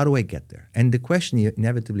 How do I get there? And the question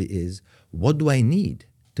inevitably is, what do I need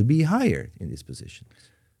to be hired in this position?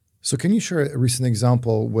 So can you share a recent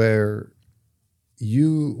example where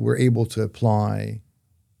you were able to apply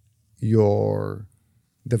your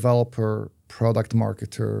developer, product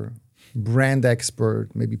marketer, brand expert,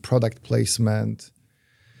 maybe product placement,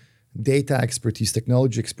 data expertise,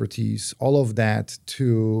 technology expertise, all of that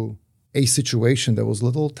to a situation that was a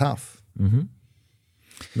little tough? Mm-hmm.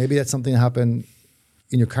 Maybe that's something that happened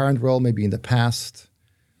in your current role, maybe in the past.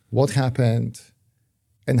 What happened?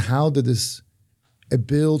 And how did this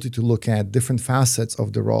ability to look at different facets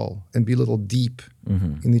of the role and be a little deep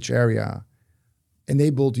mm-hmm. in each area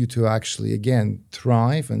enabled you to actually, again,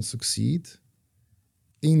 thrive and succeed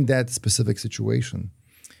in that specific situation?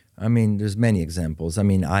 I mean, there's many examples. I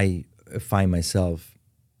mean, I find myself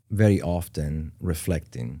very often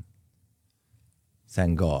reflecting,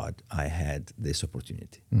 thank God I had this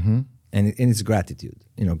opportunity. Mm-hmm. And it's gratitude,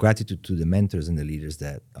 gratitude to the mentors and the leaders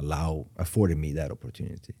that afforded me that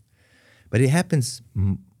opportunity. But it happens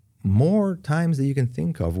more times than you can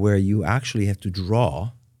think of, where you actually have to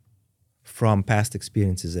draw from past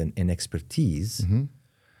experiences and expertise, mm-hmm.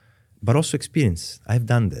 but also experience. I've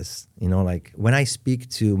done this, like when I speak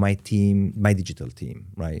to my team, my digital team,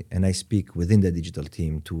 right? And I speak within the digital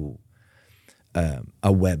team to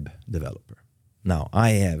a web developer. Now,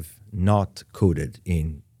 I have not coded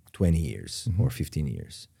in 20 years mm-hmm. or 15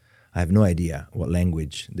 years. I have no idea what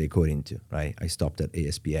language they code into, right? I stopped at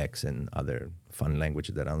ASPX and other fun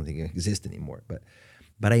languages that I don't think exist anymore.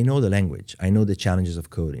 But I know the language. I know the challenges of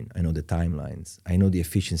coding. I know the timelines. I know the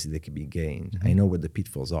efficiency that can be gained. Mm-hmm. I know what the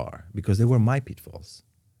pitfalls are, because they were my pitfalls,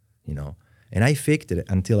 And I faked it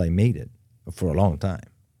until I made it for a long time.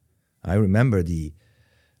 I remember the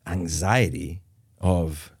anxiety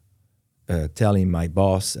of telling my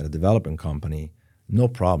boss at a development company, no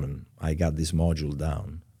problem, I got this module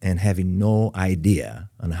down, and having no idea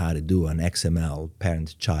on how to do an XML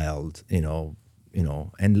parent-child,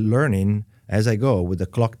 and learning as I go with the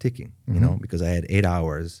clock ticking, mm-hmm. Because I had 8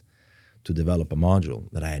 hours to develop a module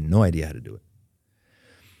that I had no idea how to do it.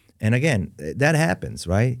 And again, that happens,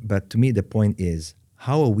 right? But to me, the point is,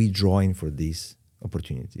 how are we drawing for these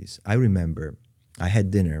opportunities? I remember I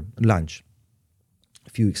had lunch a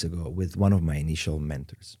few weeks ago with one of my initial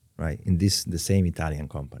mentors, right? In the same Italian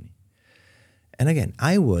company. And again,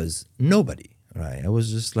 I was nobody, right? I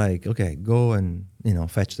was just like, okay, go and,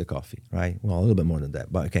 fetch the coffee, right? Well, a little bit more than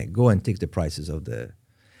that, but okay, go and take the prices of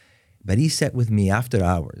But he sat with me after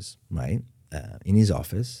hours, right, in his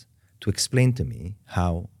office to explain to me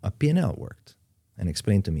how a P&L worked, and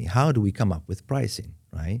explain to me, how do we come up with pricing,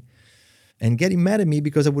 right? And getting mad at me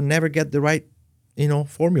because I would never get the right,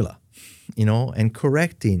 formula, and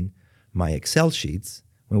correcting my Excel sheets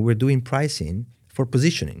when we're doing pricing for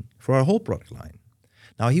positioning for our whole product line.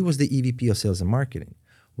 Now, he was the EVP of sales and marketing.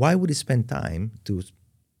 Why would he spend time to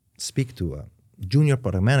speak to a junior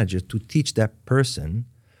product manager to teach that person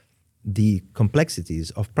the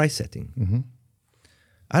complexities of price setting? Mm-hmm.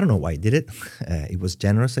 I don't know why he did it. It was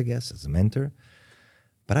generous, I guess, as a mentor.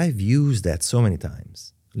 But I've used that so many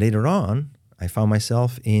times. Later on, I found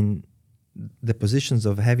myself in the positions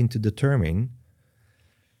of having to determine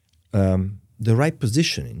the right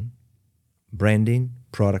positioning, branding,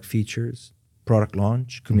 product features, product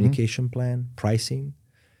launch, communication mm-hmm. plan, pricing,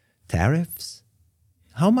 tariffs.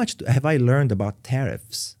 How much have I learned about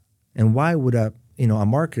tariffs? And why would a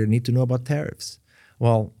marketer need to know about tariffs?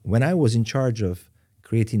 Well, when I was in charge of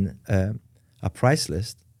creating a price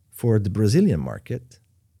list for the Brazilian market,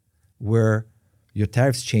 where your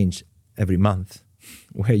tariffs change every month,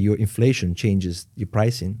 where your inflation changes your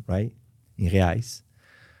pricing, right, in reais,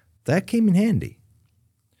 that came in handy.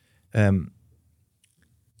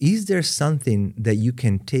 Is there something that you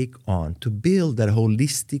can take on to build that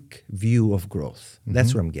holistic view of growth? Mm-hmm.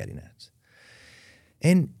 That's what I'm getting at.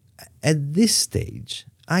 And at this stage,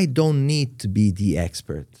 I don't need to be the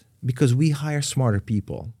expert because we hire smarter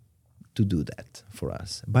people to do that for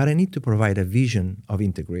us. But I need to provide a vision of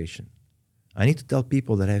integration. I need to tell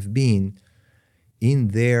people that have been in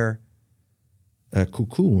their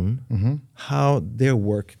cocoon how their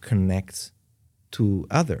work connects to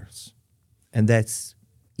others. And that's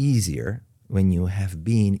easier when you have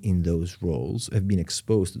been in those roles, have been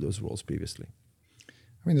exposed to those roles previously.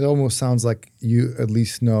 I mean, it almost sounds like you at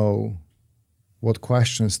least know what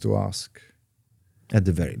questions to ask. At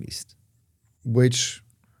the very least. Which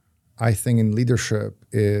I think in leadership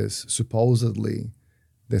is supposedly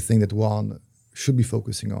the thing that one should be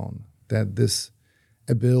focusing on. That this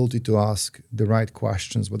ability to ask the right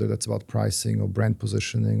questions, whether that's about pricing or brand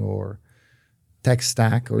positioning or tech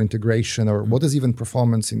stack or integration, or what is even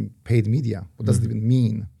performance in paid media? What does it even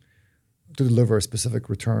mean to deliver a specific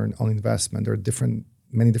return on investment? There are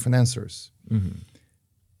many different answers.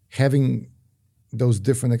 Having those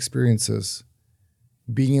different experiences,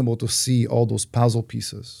 being able to see all those puzzle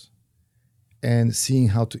pieces and seeing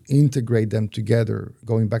how to integrate them together,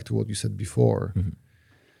 going back to what you said before,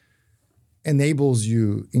 enables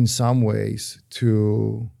you in some ways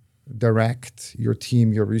to direct your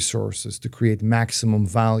team, your resources to create maximum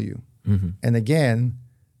value. And again,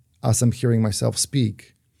 as I'm hearing myself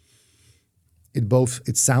speak,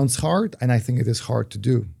 it sounds hard, and I think it is hard to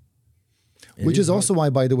do. Which is also why,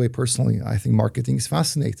 by the way, personally, I think marketing is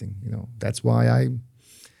fascinating. You know, that's why I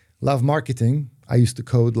love marketing. I used to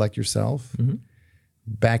code like yourself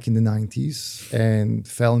back in the 90s and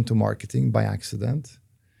fell into marketing by accident,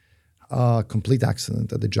 complete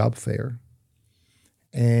accident at the job fair.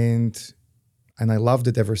 And I loved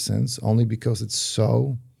it ever since, only because it's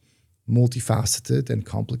so multifaceted and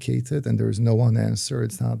complicated, and there is no one answer.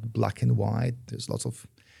 It's not black and white. There's lots of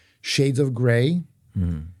shades of gray.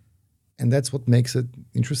 And that's what makes it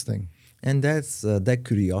interesting. And that's that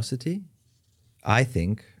curiosity, I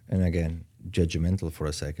think, and again, judgmental for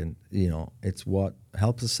a second, you know, it's what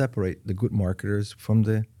helps us separate the good marketers from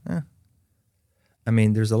the, I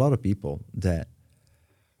mean, there's a lot of people that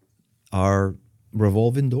are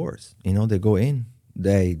revolving doors. You know, they go in,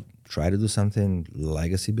 they try to do something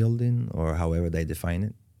legacy building or however they define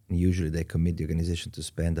it. And usually they commit the organization to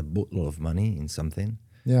spend a boatload of money in something.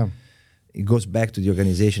 Yeah. It goes back to the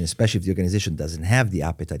organization, especially if the organization doesn't have the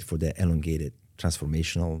appetite for the elongated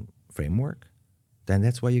transformational framework, then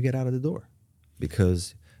that's why you get out of the door,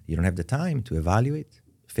 because you don't have the time to evaluate,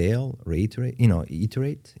 fail, reiterate,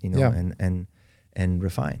 iterate, and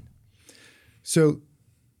refine. So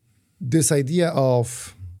this idea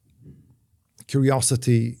of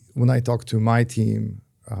curiosity, when I talk to my team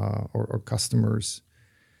or customers,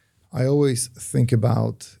 I always think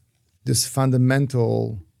about this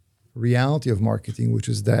fundamental reality of marketing, which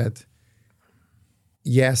is that,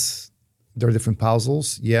 yes, there are different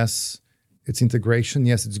puzzles. Yes, it's integration.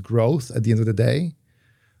 Yes, it's growth at the end of the day.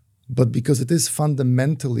 But because it is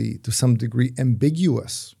fundamentally, to some degree,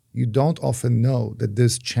 ambiguous, you don't often know that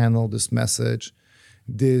this channel, this message,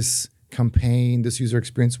 this campaign, this user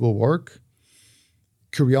experience will work.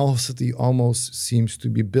 Curiosity almost seems to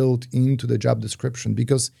be built into the job description,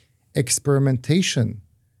 because experimentation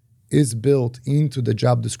is built into the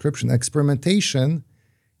job description. Experimentation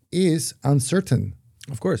is uncertain.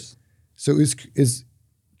 Of course. So is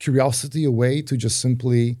curiosity a way to just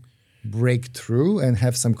simply break through and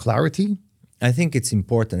have some clarity? I think it's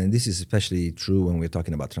important, and this is especially true when we're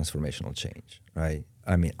talking about transformational change, right?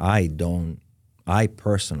 I mean, I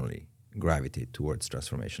personally gravitate towards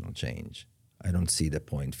transformational change. I don't see the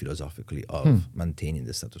point philosophically of maintaining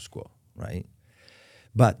the status quo, right?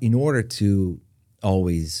 But in order to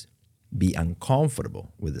always be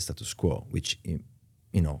uncomfortable with the status quo, which, if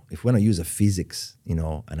we want to use a physics,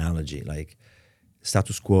 analogy, like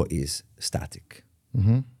status quo is static.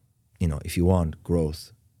 If you want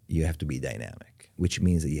growth, you have to be dynamic, which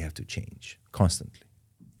means that you have to change constantly.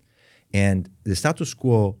 And the status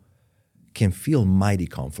quo can feel mighty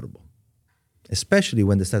comfortable, especially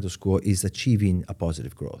when the status quo is achieving a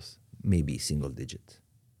positive growth, maybe single digit.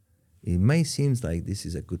 It may seem like this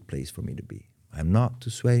is a good place for me to be. I'm not too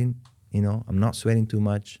sweating, I'm not sweating too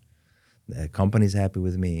much. The company's happy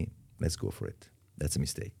with me. Let's go for it. That's a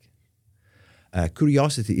mistake.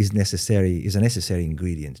 Curiosity is a necessary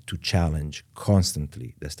ingredient to challenge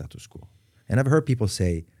constantly the status quo. And I've heard people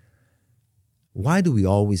say, why do we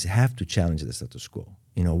always have to challenge the status quo?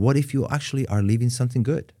 What if you actually are leaving something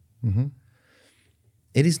good?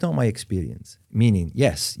 It is not my experience. Meaning,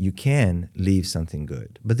 yes, you can leave something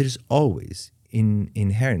good, but there's always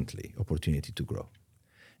inherently opportunity to grow.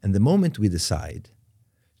 And the moment we decide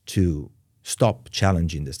to stop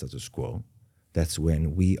challenging the status quo, that's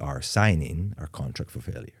when we are signing our contract for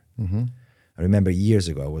failure. I remember years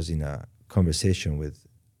ago, I was in a conversation with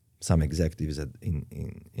some executives at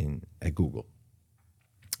Google,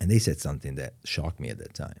 and they said something that shocked me at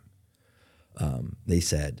that time.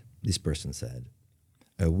 This person said,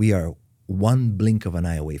 we are one blink of an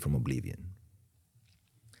eye away from oblivion.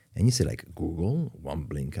 And you say, like, Google, one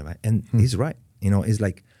blink of an eye. And he's right. It's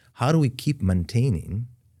like, how do we keep maintaining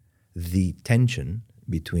the tension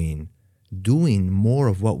between doing more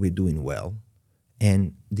of what we're doing well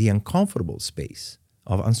and the uncomfortable space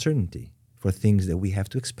of uncertainty for things that we have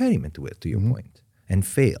to experiment with, to your point, and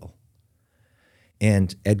fail.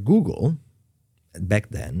 And at Google, back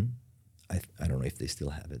then, I don't know if they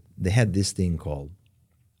still have it, they had this thing called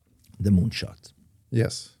the moonshot.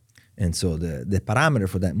 Yes. And so the parameter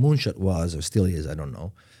for that moonshot was, or still is, I don't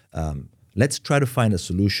know, let's try to find a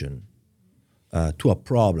solution to a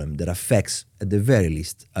problem that affects, at the very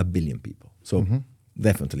least, 1 billion people. So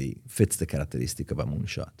definitely fits the characteristic of a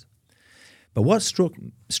moonshot. But what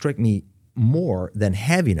struck me more than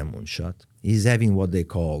having a moonshot is having what they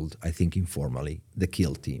called, I think informally, the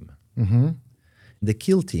kill team. The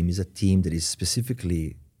kill team is a team that is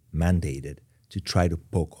specifically mandated to try to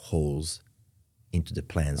poke holes into the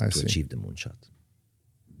plans to achieve the moonshot.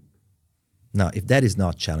 Now, if that is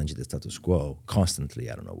not challenging the status quo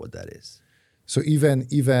constantly, I don't know what that is. So even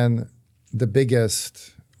the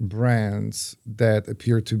biggest brands that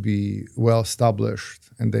appear to be well established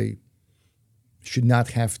and they should not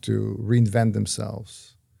have to reinvent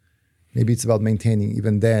themselves, maybe it's about maintaining,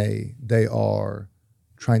 even they are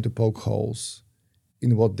trying to poke holes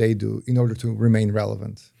in what they do in order to remain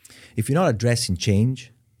relevant. If you're not addressing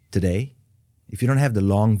change today, if you don't have the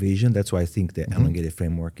long vision, that's why I think the elongated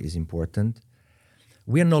framework is important.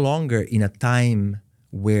 We are no longer in a time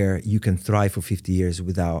where you can thrive for 50 years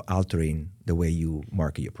without altering the way you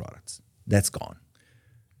market your products. That's gone.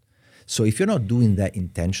 So if you're not doing that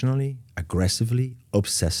intentionally, aggressively,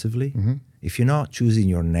 obsessively, if you're not choosing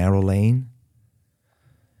your narrow lane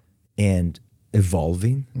and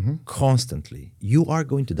evolving constantly, you are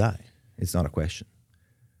going to die. It's not a question.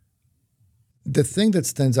 The thing that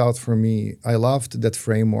stands out for me, I loved that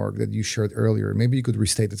framework that you shared earlier. Maybe you could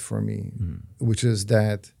restate it for me, which is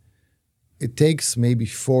that it takes maybe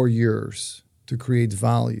 4 years to create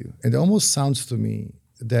value. And it almost sounds to me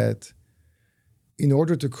that in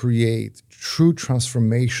order to create true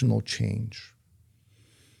transformational change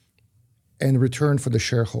and return for the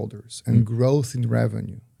shareholders and growth in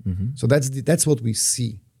revenue, so that's what we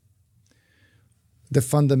see. The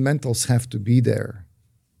fundamentals have to be there.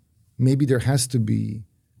 Maybe there has to be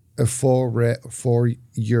a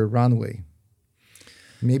 4-year runway.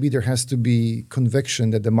 Maybe there has to be conviction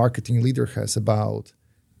that the marketing leader has about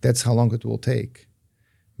that's how long it will take.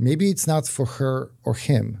 Maybe it's not for her or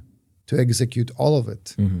him to execute all of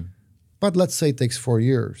it. But let's say it takes 4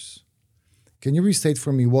 years. Can you restate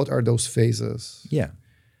for me what are those phases? Yeah.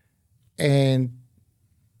 And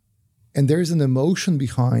there is an emotion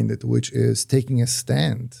behind it, which is taking a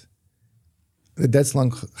stand. That's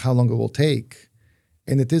how long it will take.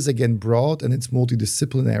 And it is, again, broad and it's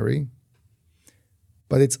multidisciplinary.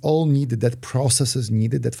 But it's all needed. That process is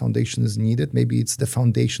needed. That foundation is needed. Maybe it's the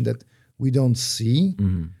foundation that we don't see,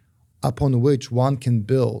 upon which one can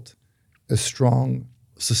build a strong,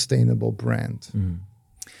 sustainable brand.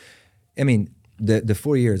 I mean, the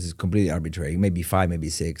 4 years is completely arbitrary. Maybe 5, maybe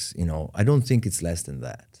 6. I don't think it's less than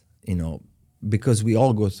that. Because we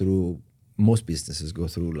all go through. Most businesses go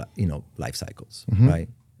through, life cycles, right?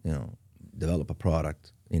 Develop a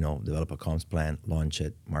product, develop a comms plan, launch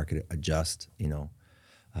it, market it, adjust,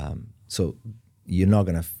 So you're not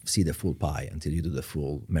going to see the full pie until you do the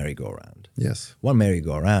full merry-go-round. Yes. One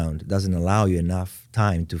merry-go-round doesn't allow you enough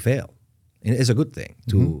time to fail. And it's a good thing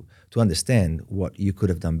to understand what you could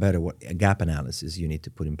have done better, what gap analysis you need to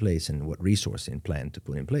put in place, and what resourcing plan to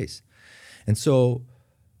put in place. And so,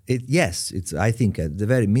 I think at the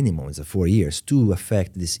very minimum, it's 4 years to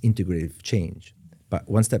affect this integrative change. But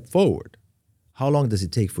one step forward, how long does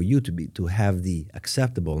it take for you to have the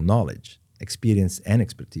acceptable knowledge, experience, and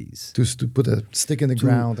expertise to put a stick in the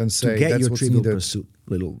ground and say to get that's your what's trivial needed. pursuit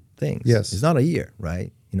little things? Yes, it's not a year,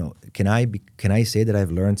 right? Can I say that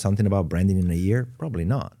I've learned something about branding in a year? Probably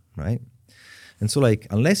not, right? And so,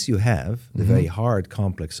 unless you have the very hard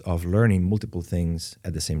complex of learning multiple things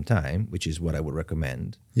at the same time, which is what I would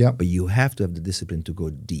recommend, but you have to have the discipline to go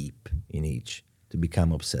deep in each, to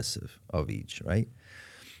become obsessive of each, right?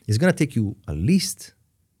 It's going to take you at least,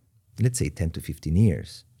 let's say, 10 to 15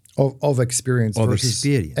 years. Of experience versus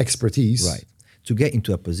expertise. Right, to get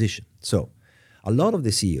into a position. So a lot of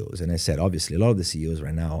the CEOs, and I said, obviously, a lot of the CEOs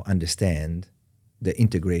right now understand the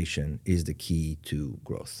integration is the key to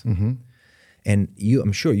growth. And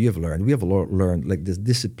I'm sure you have learned, we have learned like this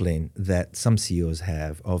discipline that some CEOs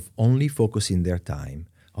have of only focusing their time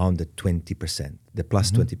on the 20%, the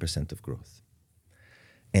plus 20% of growth.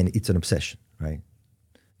 And it's an obsession, right?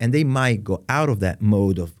 And they might go out of that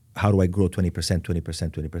mode of how do I grow 20%,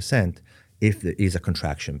 20%, 20%, if there is a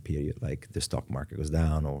contraction period, like the stock market goes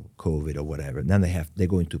down or COVID or whatever. Then they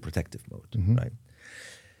go into protective mode, right?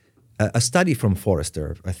 A study from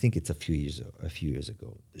Forrester, I think it's a few years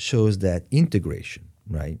ago, shows that integration,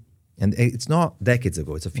 right? And it's not decades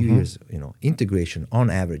ago, it's a few years, integration on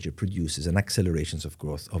average it produces an acceleration of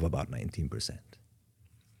growth of about 19%.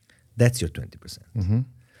 That's your 20%.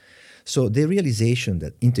 So the realization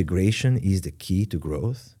that integration is the key to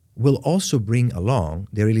growth will also bring along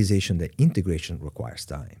the realization that integration requires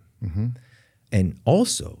time. And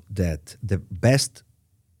also that the best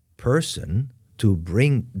person to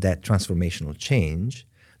bring that transformational change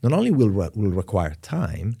not only will require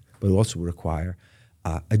time, but will also require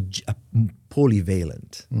a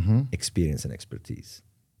polyvalent experience and expertise.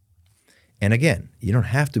 And again, you don't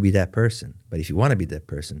have to be that person, but if you want to be that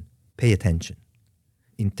person, pay attention.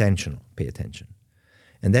 Intentional, pay attention.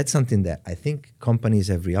 And that's something that I think companies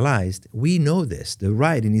have realized. We know this. The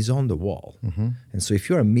writing is on the wall. And so if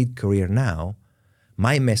you're a mid-career now,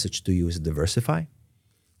 my message to you is diversify.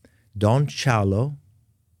 Don't shallow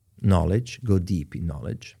knowledge, go deep in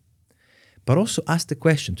knowledge. But also ask the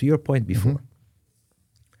question, to your point before.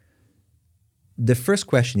 The first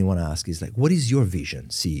question you want to ask is like, what is your vision,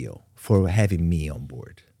 CEO, for having me on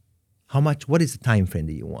board? What is the time frame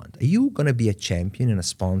that you want? Are you going to be a champion and a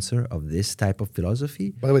sponsor of this type of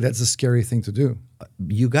philosophy? By the way, that's a scary thing to do.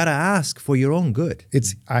 You got to ask for your own good.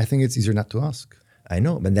 I think it's easier not to ask. I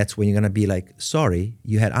know, but that's when you're going to be like, sorry,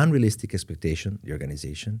 you had unrealistic expectation, the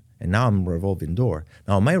organization, and now I'm a revolving door.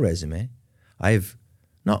 Now on my resume, I've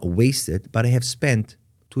not wasted, but I have spent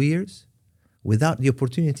 2 years without the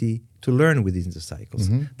opportunity to learn within the cycles.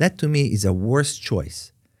 That to me is a worse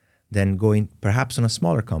choice than going perhaps on a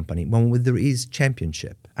smaller company when there is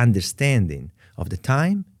championship, understanding of the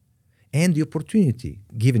time and the opportunity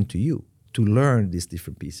given to you to learn these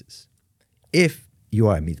different pieces. If you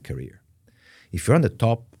are a mid-career. If you're on the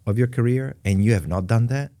top of your career and you have not done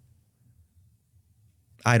that,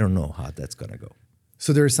 I don't know how that's going to go.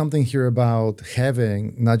 So there's something here about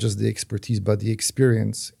having not just the expertise, but the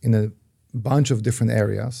experience in a bunch of different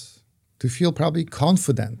areas to feel probably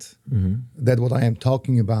confident that what I am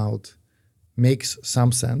talking about makes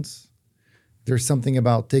some sense. There's something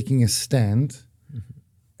about taking a stand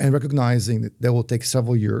and recognizing that will take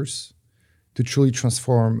several years to truly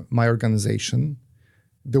transform my organization.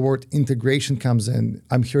 The word integration comes in.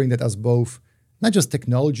 I'm hearing that as both, not just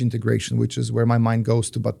technology integration, which is where my mind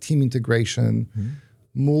goes to, but team integration,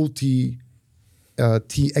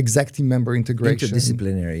 exec team member integration.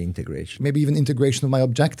 Interdisciplinary integration. Maybe even integration of my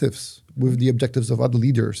objectives with the objectives of other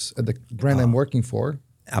leaders at the brand I'm working for.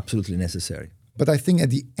 Absolutely necessary. But I think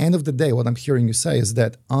at the end of the day, what I'm hearing you say is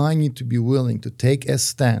that I need to be willing to take a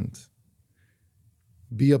stand,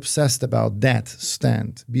 be obsessed about that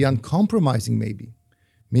stand, be uncompromising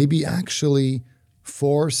maybe actually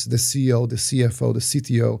force the CEO, the CFO, the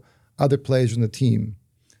CTO, other players in the team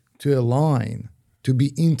to align, to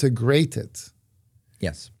be integrated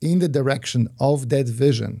in the direction of that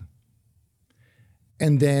vision,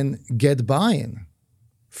 and then get buy-in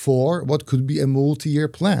for what could be a multi-year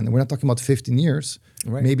plan. We're not talking about 15 years.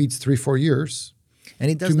 Right. Maybe it's 3-4 years. And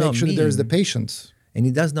it does to not make sure mean, that there's the patience. And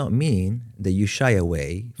it does not mean that you shy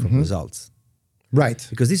away from results. Right.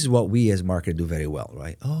 Because this is what we as marketers do very well,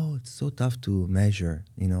 right? Oh, it's so tough to measure,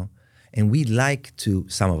 And we like to,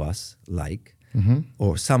 some of us like,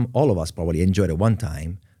 or all of us probably enjoyed at one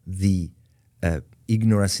time, the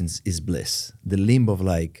ignorance is bliss. The limbo of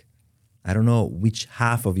like, I don't know which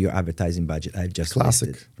half of your advertising budget I've just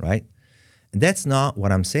wasted, right? And that's not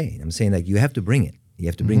what I'm saying. I'm saying like you have to bring it. You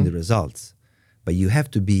have to bring the results. But you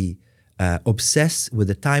have to be obsessed with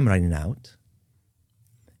the time running out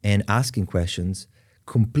and asking questions,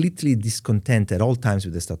 completely discontent at all times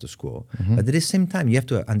with the status quo. But at the same time, you have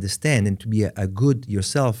to understand and to be a good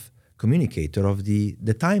yourself communicator of the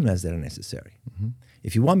timelines that are necessary.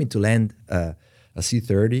 If you want me to land a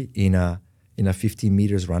C-30 in a 15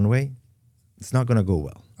 meters runway, it's not going to go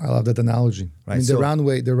well. I love that analogy. Right? I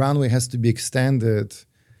mean, the runway has to be extended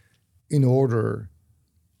in order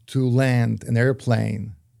to land an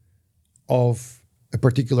airplane of a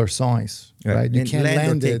particular size, right? You can't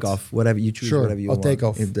land or take off, whatever you choose, whatever you want. Take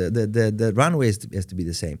off. The runway has to be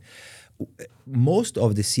the same. Most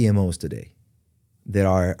of the CMOs today that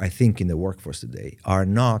are, I think, in the workforce today are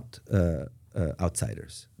not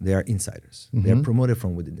outsiders. They are insiders. They are promoted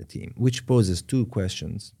from within the team, which poses two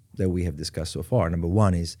questions that we have discussed so far. Number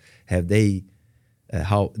one is, have they,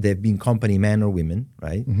 how they've been company men or women,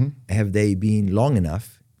 right? Have they been long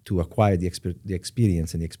enough to acquire the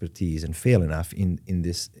experience and the expertise and fail enough in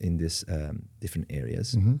this different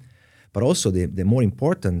areas? But also the more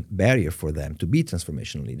important barrier for them to be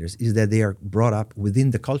transformational leaders is that they are brought up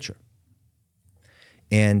within the culture.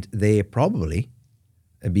 And they probably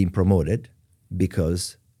are being promoted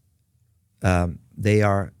because they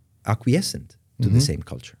are acquiescent to the same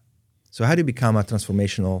culture. So how do you become a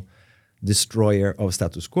transformational destroyer of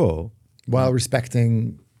status quo? While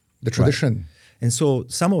respecting the tradition. Right. And so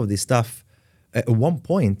some of this stuff, at one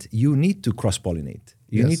point, you need to cross-pollinate.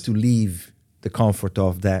 You need to leave the comfort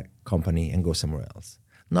of that company and go somewhere else.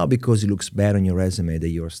 Not because it looks bad on your resume that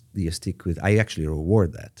you stick with. I actually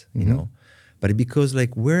reward that, you know. But because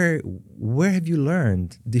like where have you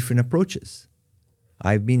learned different approaches?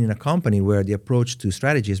 I've been in a company where the approach to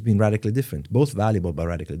strategy has been radically different, both valuable but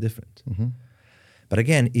radically different. But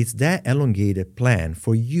again, it's that elongated plan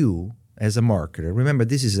for you as a marketer. Remember,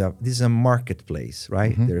 this is a marketplace,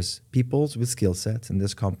 right? There's people with skill sets and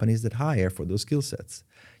there's companies that hire for those skill sets.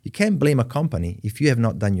 You can't blame a company if you have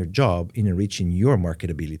not done your job in enriching your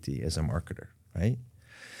marketability as a marketer, right?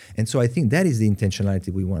 And so I think that is the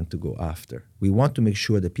intentionality we want to go after. We want to make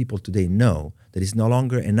sure that people today know that it's no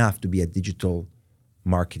longer enough to be a digital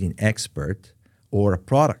marketing expert or a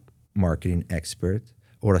product marketing expert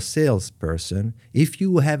or a salesperson if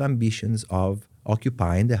you have ambitions of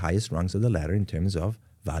occupying the highest rungs of the ladder in terms of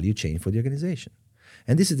value chain for the organization.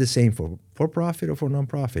 And this is the same for profit or for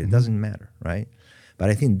nonprofit. It doesn't matter, right? But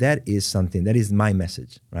I think that is something, that is my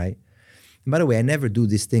message, right? And by the way, I never do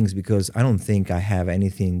these things because I don't think I have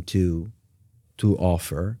anything to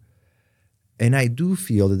offer. And I do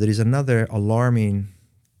feel that there is another alarming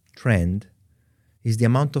trend is the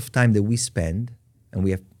amount of time that we spend, and we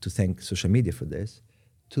have to thank social media for this,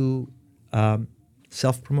 to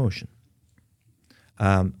self-promotion.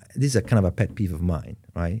 This is a kind of a pet peeve of mine,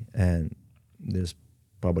 right? And there's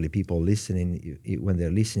probably people listening, when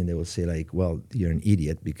they're listening, they will say like, well, you're an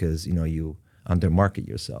idiot because, you know, you undermarket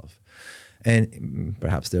yourself. And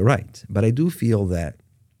perhaps they're right. But I do feel that,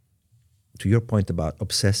 to your point about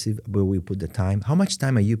obsessive, where we put the time, how much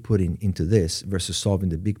time are you putting into this versus solving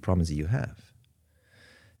the big problems that you have?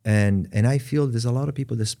 And I feel there's a lot of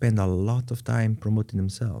people that spend a lot of time promoting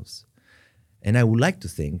themselves. And I would like to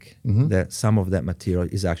think that some of that material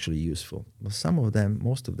is actually useful. But some of them,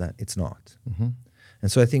 most of that, it's not.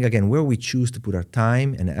 And so I think, again, where we choose to put our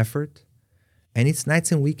time and effort, and it's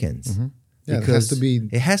nights and weekends. Yeah, because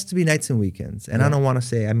it has to be nights and weekends. And I don't want to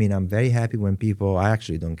say, I mean, I'm very happy when people, I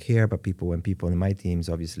actually don't care, but when people in my teams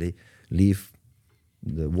obviously leave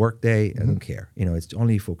the work day, I don't care. You know, it's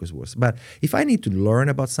only focus work. But if I need to learn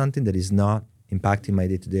about something that is not impacting my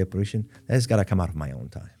day-to-day operation, that's got to come out of my own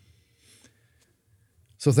time.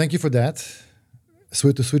 So thank you for that.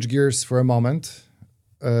 So to switch gears for a moment,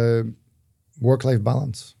 work-life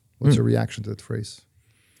balance. What's your reaction to that phrase?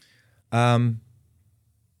 I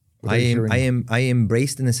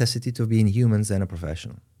embrace the necessity to be in humans and a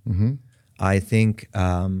professional. I think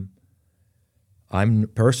I'm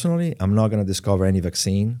not going to discover any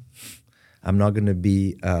vaccine. I'm not going to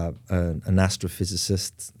be an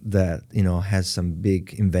astrophysicist that, you know, has some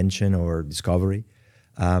big invention or discovery.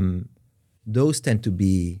 Those tend to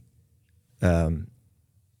be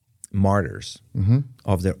martyrs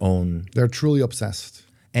of their own. They're truly obsessed,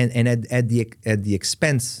 and at the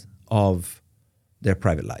expense of their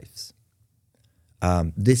private lives.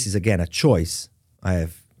 This is again a choice I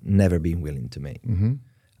have never been willing to make.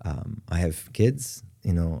 I have kids,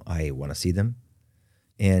 you know, I want to see them,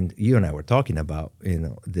 and you and I were talking about, you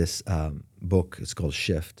know, this book. It's called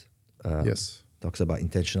Shift. Yes, talks about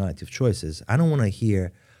intentionality of choices. I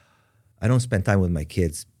don't spend time with my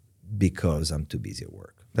kids because I'm too busy at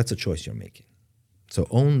work. That's a choice you're making. So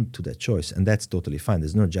own to that choice, and that's totally fine.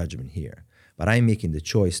 There's no judgment here. But I'm making the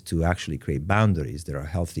choice to actually create boundaries that are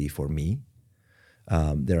healthy for me,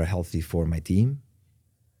 that are healthy for my team.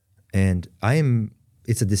 And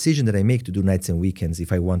it's a decision that I make to do nights and weekends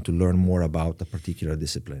if I want to learn more about a particular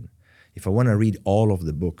discipline. If I want to read all of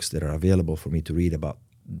the books that are available for me to read about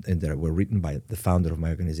and that were written by the founder of my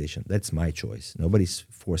organization, that's my choice. Nobody's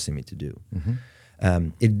forcing me to do.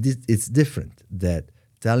 It's different that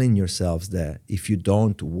telling yourselves that if you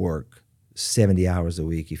don't work 70 hours a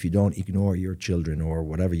week, if you don't ignore your children or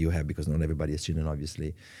whatever you have, because not everybody has children,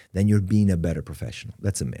 obviously, then you're being a better professional.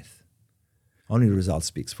 That's a myth. Only the result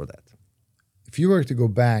speaks for that. If you were to go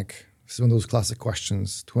back, this is one of those classic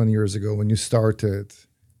questions 20 years ago when you started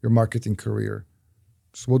your marketing career,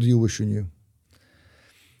 so what do you wish you knew?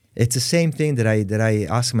 It's the same thing that I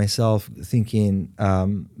ask myself, thinking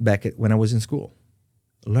back when I was in school.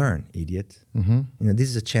 Learn, idiot. This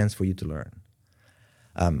is a chance for you to learn.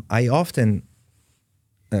 I often,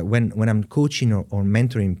 when I'm coaching or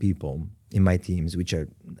mentoring people in my teams, which are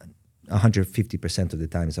 150% of the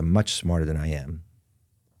times are much smarter than I am,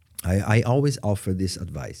 I always offer this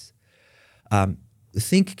advice.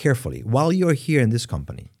 Think carefully. While you're here in this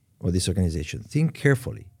company or this organization, think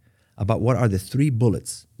carefully about what are the 3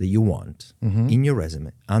 bullets that you want in your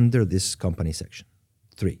resume under this company section.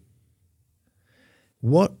 3.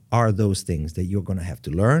 What are those things that you're going to have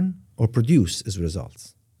to learn or produce as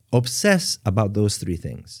results? Obsess about those 3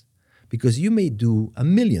 things, because you may do a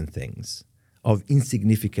million things of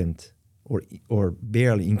insignificant or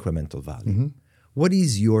barely incremental value. What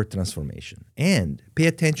is your transformation? And pay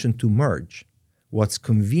attention to merge what's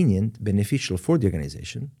convenient, beneficial for the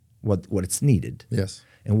organization, what it's needed, Yes,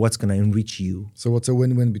 and what's going to enrich you. so what's a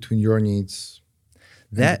win-win between your needs?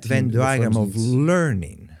 That the Venn firm's diagram of needs.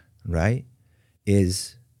 learning, right,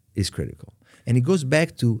 is critical. And it goes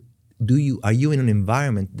back to, are you in an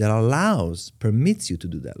environment that permits you to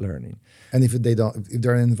do that learning? And if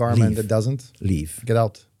they're in an environment Leave. that doesn't, Leave. get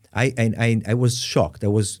out. I was shocked.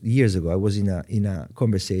 That was years ago. I was in a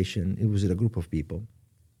conversation. It was with a group of people.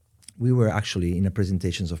 We were actually in a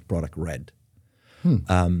presentations of product Red.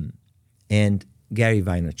 And Gary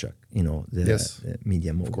Vaynerchuk, the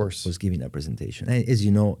media mogul, course. was giving a presentation. And as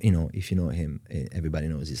you know, if you know him, everybody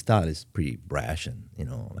knows his style is pretty brash and,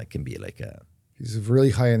 can be like He's really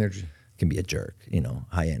high energy. can be a jerk,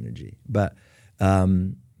 high energy. But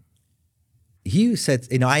he said,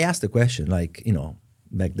 I asked the question,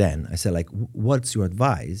 back then, I said, what's your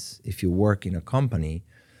advice if you work in a company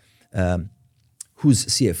whose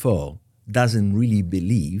CFO doesn't really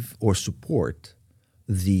believe or support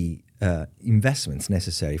the investments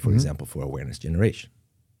necessary, for example, for awareness generation?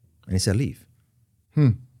 And he said, leave.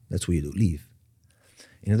 That's what you do, leave.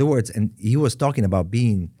 In other words, and he was talking about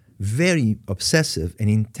being very obsessive and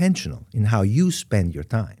intentional in how you spend your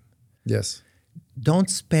time. Yes. Don't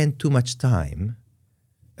spend too much time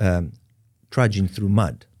trudging through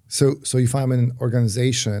mud. So if I'm in an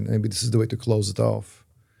organization, maybe this is the way to close it off,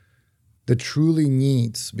 that truly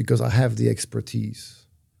needs, because I have the expertise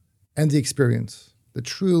and the experience, that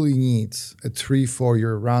truly needs a 3-4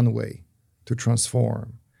 year runway to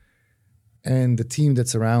transform, and the team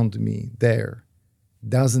that's around me there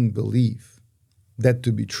doesn't believe that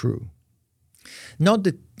to be true. I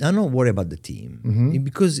don't worry about the team,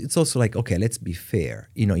 because it's also okay, let's be fair.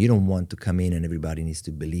 You don't want to come in and everybody needs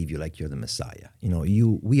to believe you like you're the Messiah.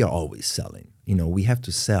 We are always selling. We have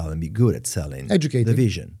to sell and be good at selling. Educating. The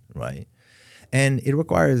vision, right? And it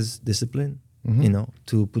requires discipline,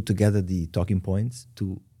 to put together the talking points,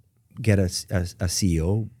 to get a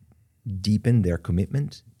CEO deepen their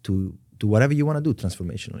commitment to whatever you want to do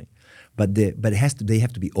transformationally. But they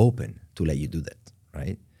have to be open to let you do that,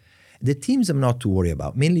 right? The teams I'm not too worried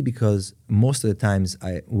about, mainly because most of the times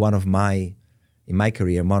in my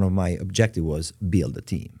career, one of my objectives was build a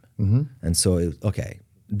team. And so,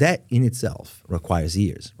 that in itself requires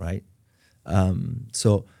years, right?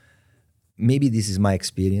 So maybe this is my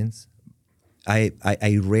experience.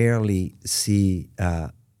 I rarely see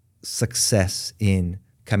success in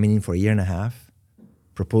coming in for a year and a half,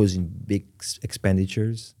 proposing big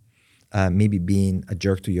expenditures, maybe being a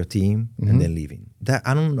jerk to your team and then leaving. That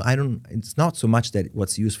I don't. It's not so much that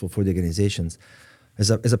what's useful for the organizations.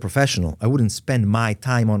 As a professional, I wouldn't spend my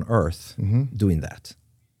time on earth doing that.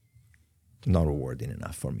 Not rewarding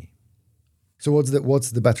enough for me. So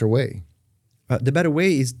what's the better way? The better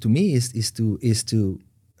way is to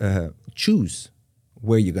choose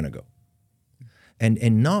where you're gonna go,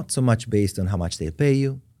 and not so much based on how much they pay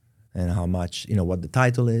you, and how much what the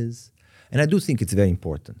title is. And I do think it's very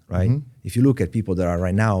important, right? If you look at people that are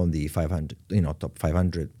right now on the 500, top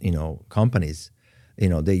 500, companies,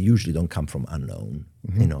 they usually don't come from unknown,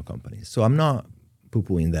 companies. So I'm not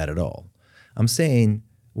poo-pooing that at all. I'm saying,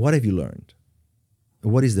 what have you learned?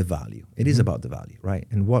 What is the value? It is about the value, right?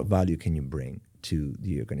 And what value can you bring to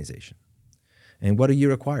the organization? And what are you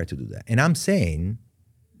required to do that? And I'm saying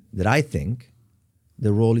that I think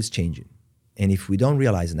the role is changing. And if we don't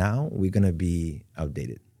realize now, we're going to be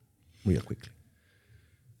outdated real quickly.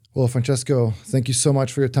 Well, Francesco, thank you so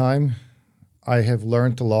much for your time. I have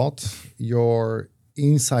learned a lot. Your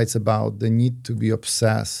insights about the need to be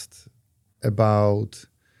obsessed, about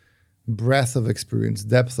breadth of experience,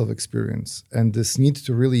 depth of experience, and this need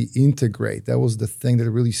to really integrate. That was the thing that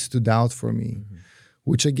really stood out for me,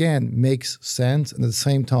 which again makes sense. And at the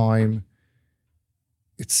same time,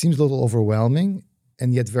 it seems a little overwhelming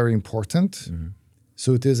and yet very important.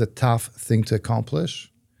 So it is a tough thing to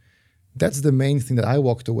accomplish. That's the main thing that I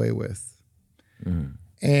walked away with.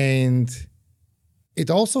 And it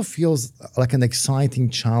also feels like an exciting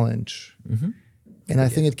challenge. And I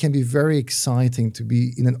think it can be very exciting to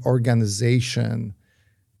be in an organization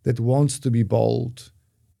that wants to be bold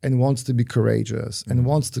and wants to be courageous and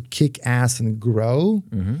wants to kick ass and grow,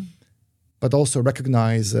 but also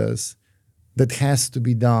recognizes that has to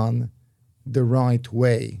be done the right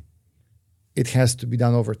way. It has to be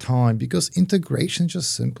done over time because integration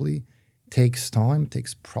just simply takes time,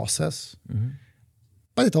 takes process,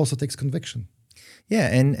 but it also takes conviction. Yeah,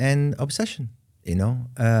 and obsession,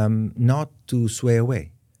 not to sway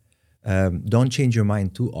away. Don't change your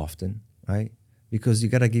mind too often, right? Because you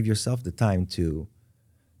got to give yourself the time to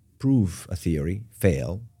prove a theory,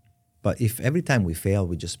 fail. But if every time we fail,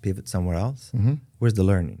 we just pivot somewhere else, where's the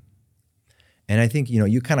learning? And I think,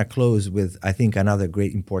 you kind of close with, I think, another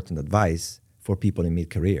great important advice for people in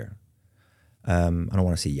mid-career. I don't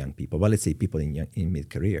want to say young people, but let's say people in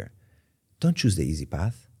mid-career. Don't choose the easy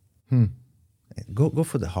path. Go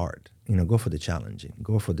for the hard, go for the challenging,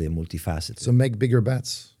 go for the multifaceted. So make bigger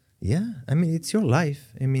bets. Yeah, it's your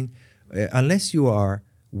life. Unless you are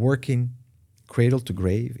working cradle to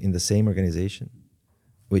grave in the same organization,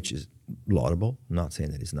 which is laudable, not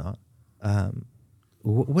saying that it's not,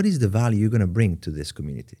 what is the value you're going to bring to this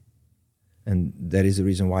community? And that is the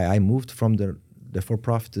reason why I moved from the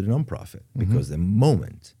for-profit to the non-profit, because the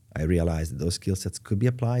moment I realized that those skill sets could be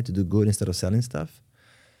applied to do good instead of selling stuff,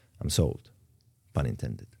 I'm sold, pun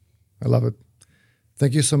intended. I love it.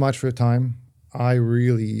 Thank you so much for your time. I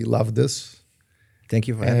really love this. Thank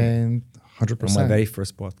you for having me. And 100%. On my very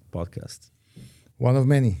first podcast. One of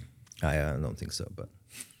many. I don't think so, but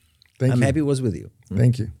I'm happy it was with you.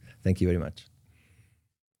 Thank you. Thank you very much.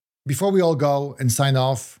 Before we all go and sign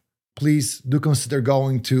off, please do consider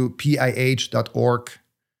going to pih.org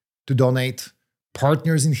to donate.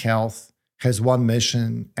 Partners in Health has one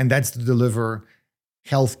mission, and that's to deliver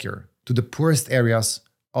healthcare to the poorest areas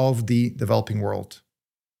of the developing world.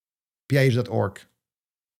 pih.org.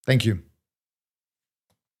 Thank you.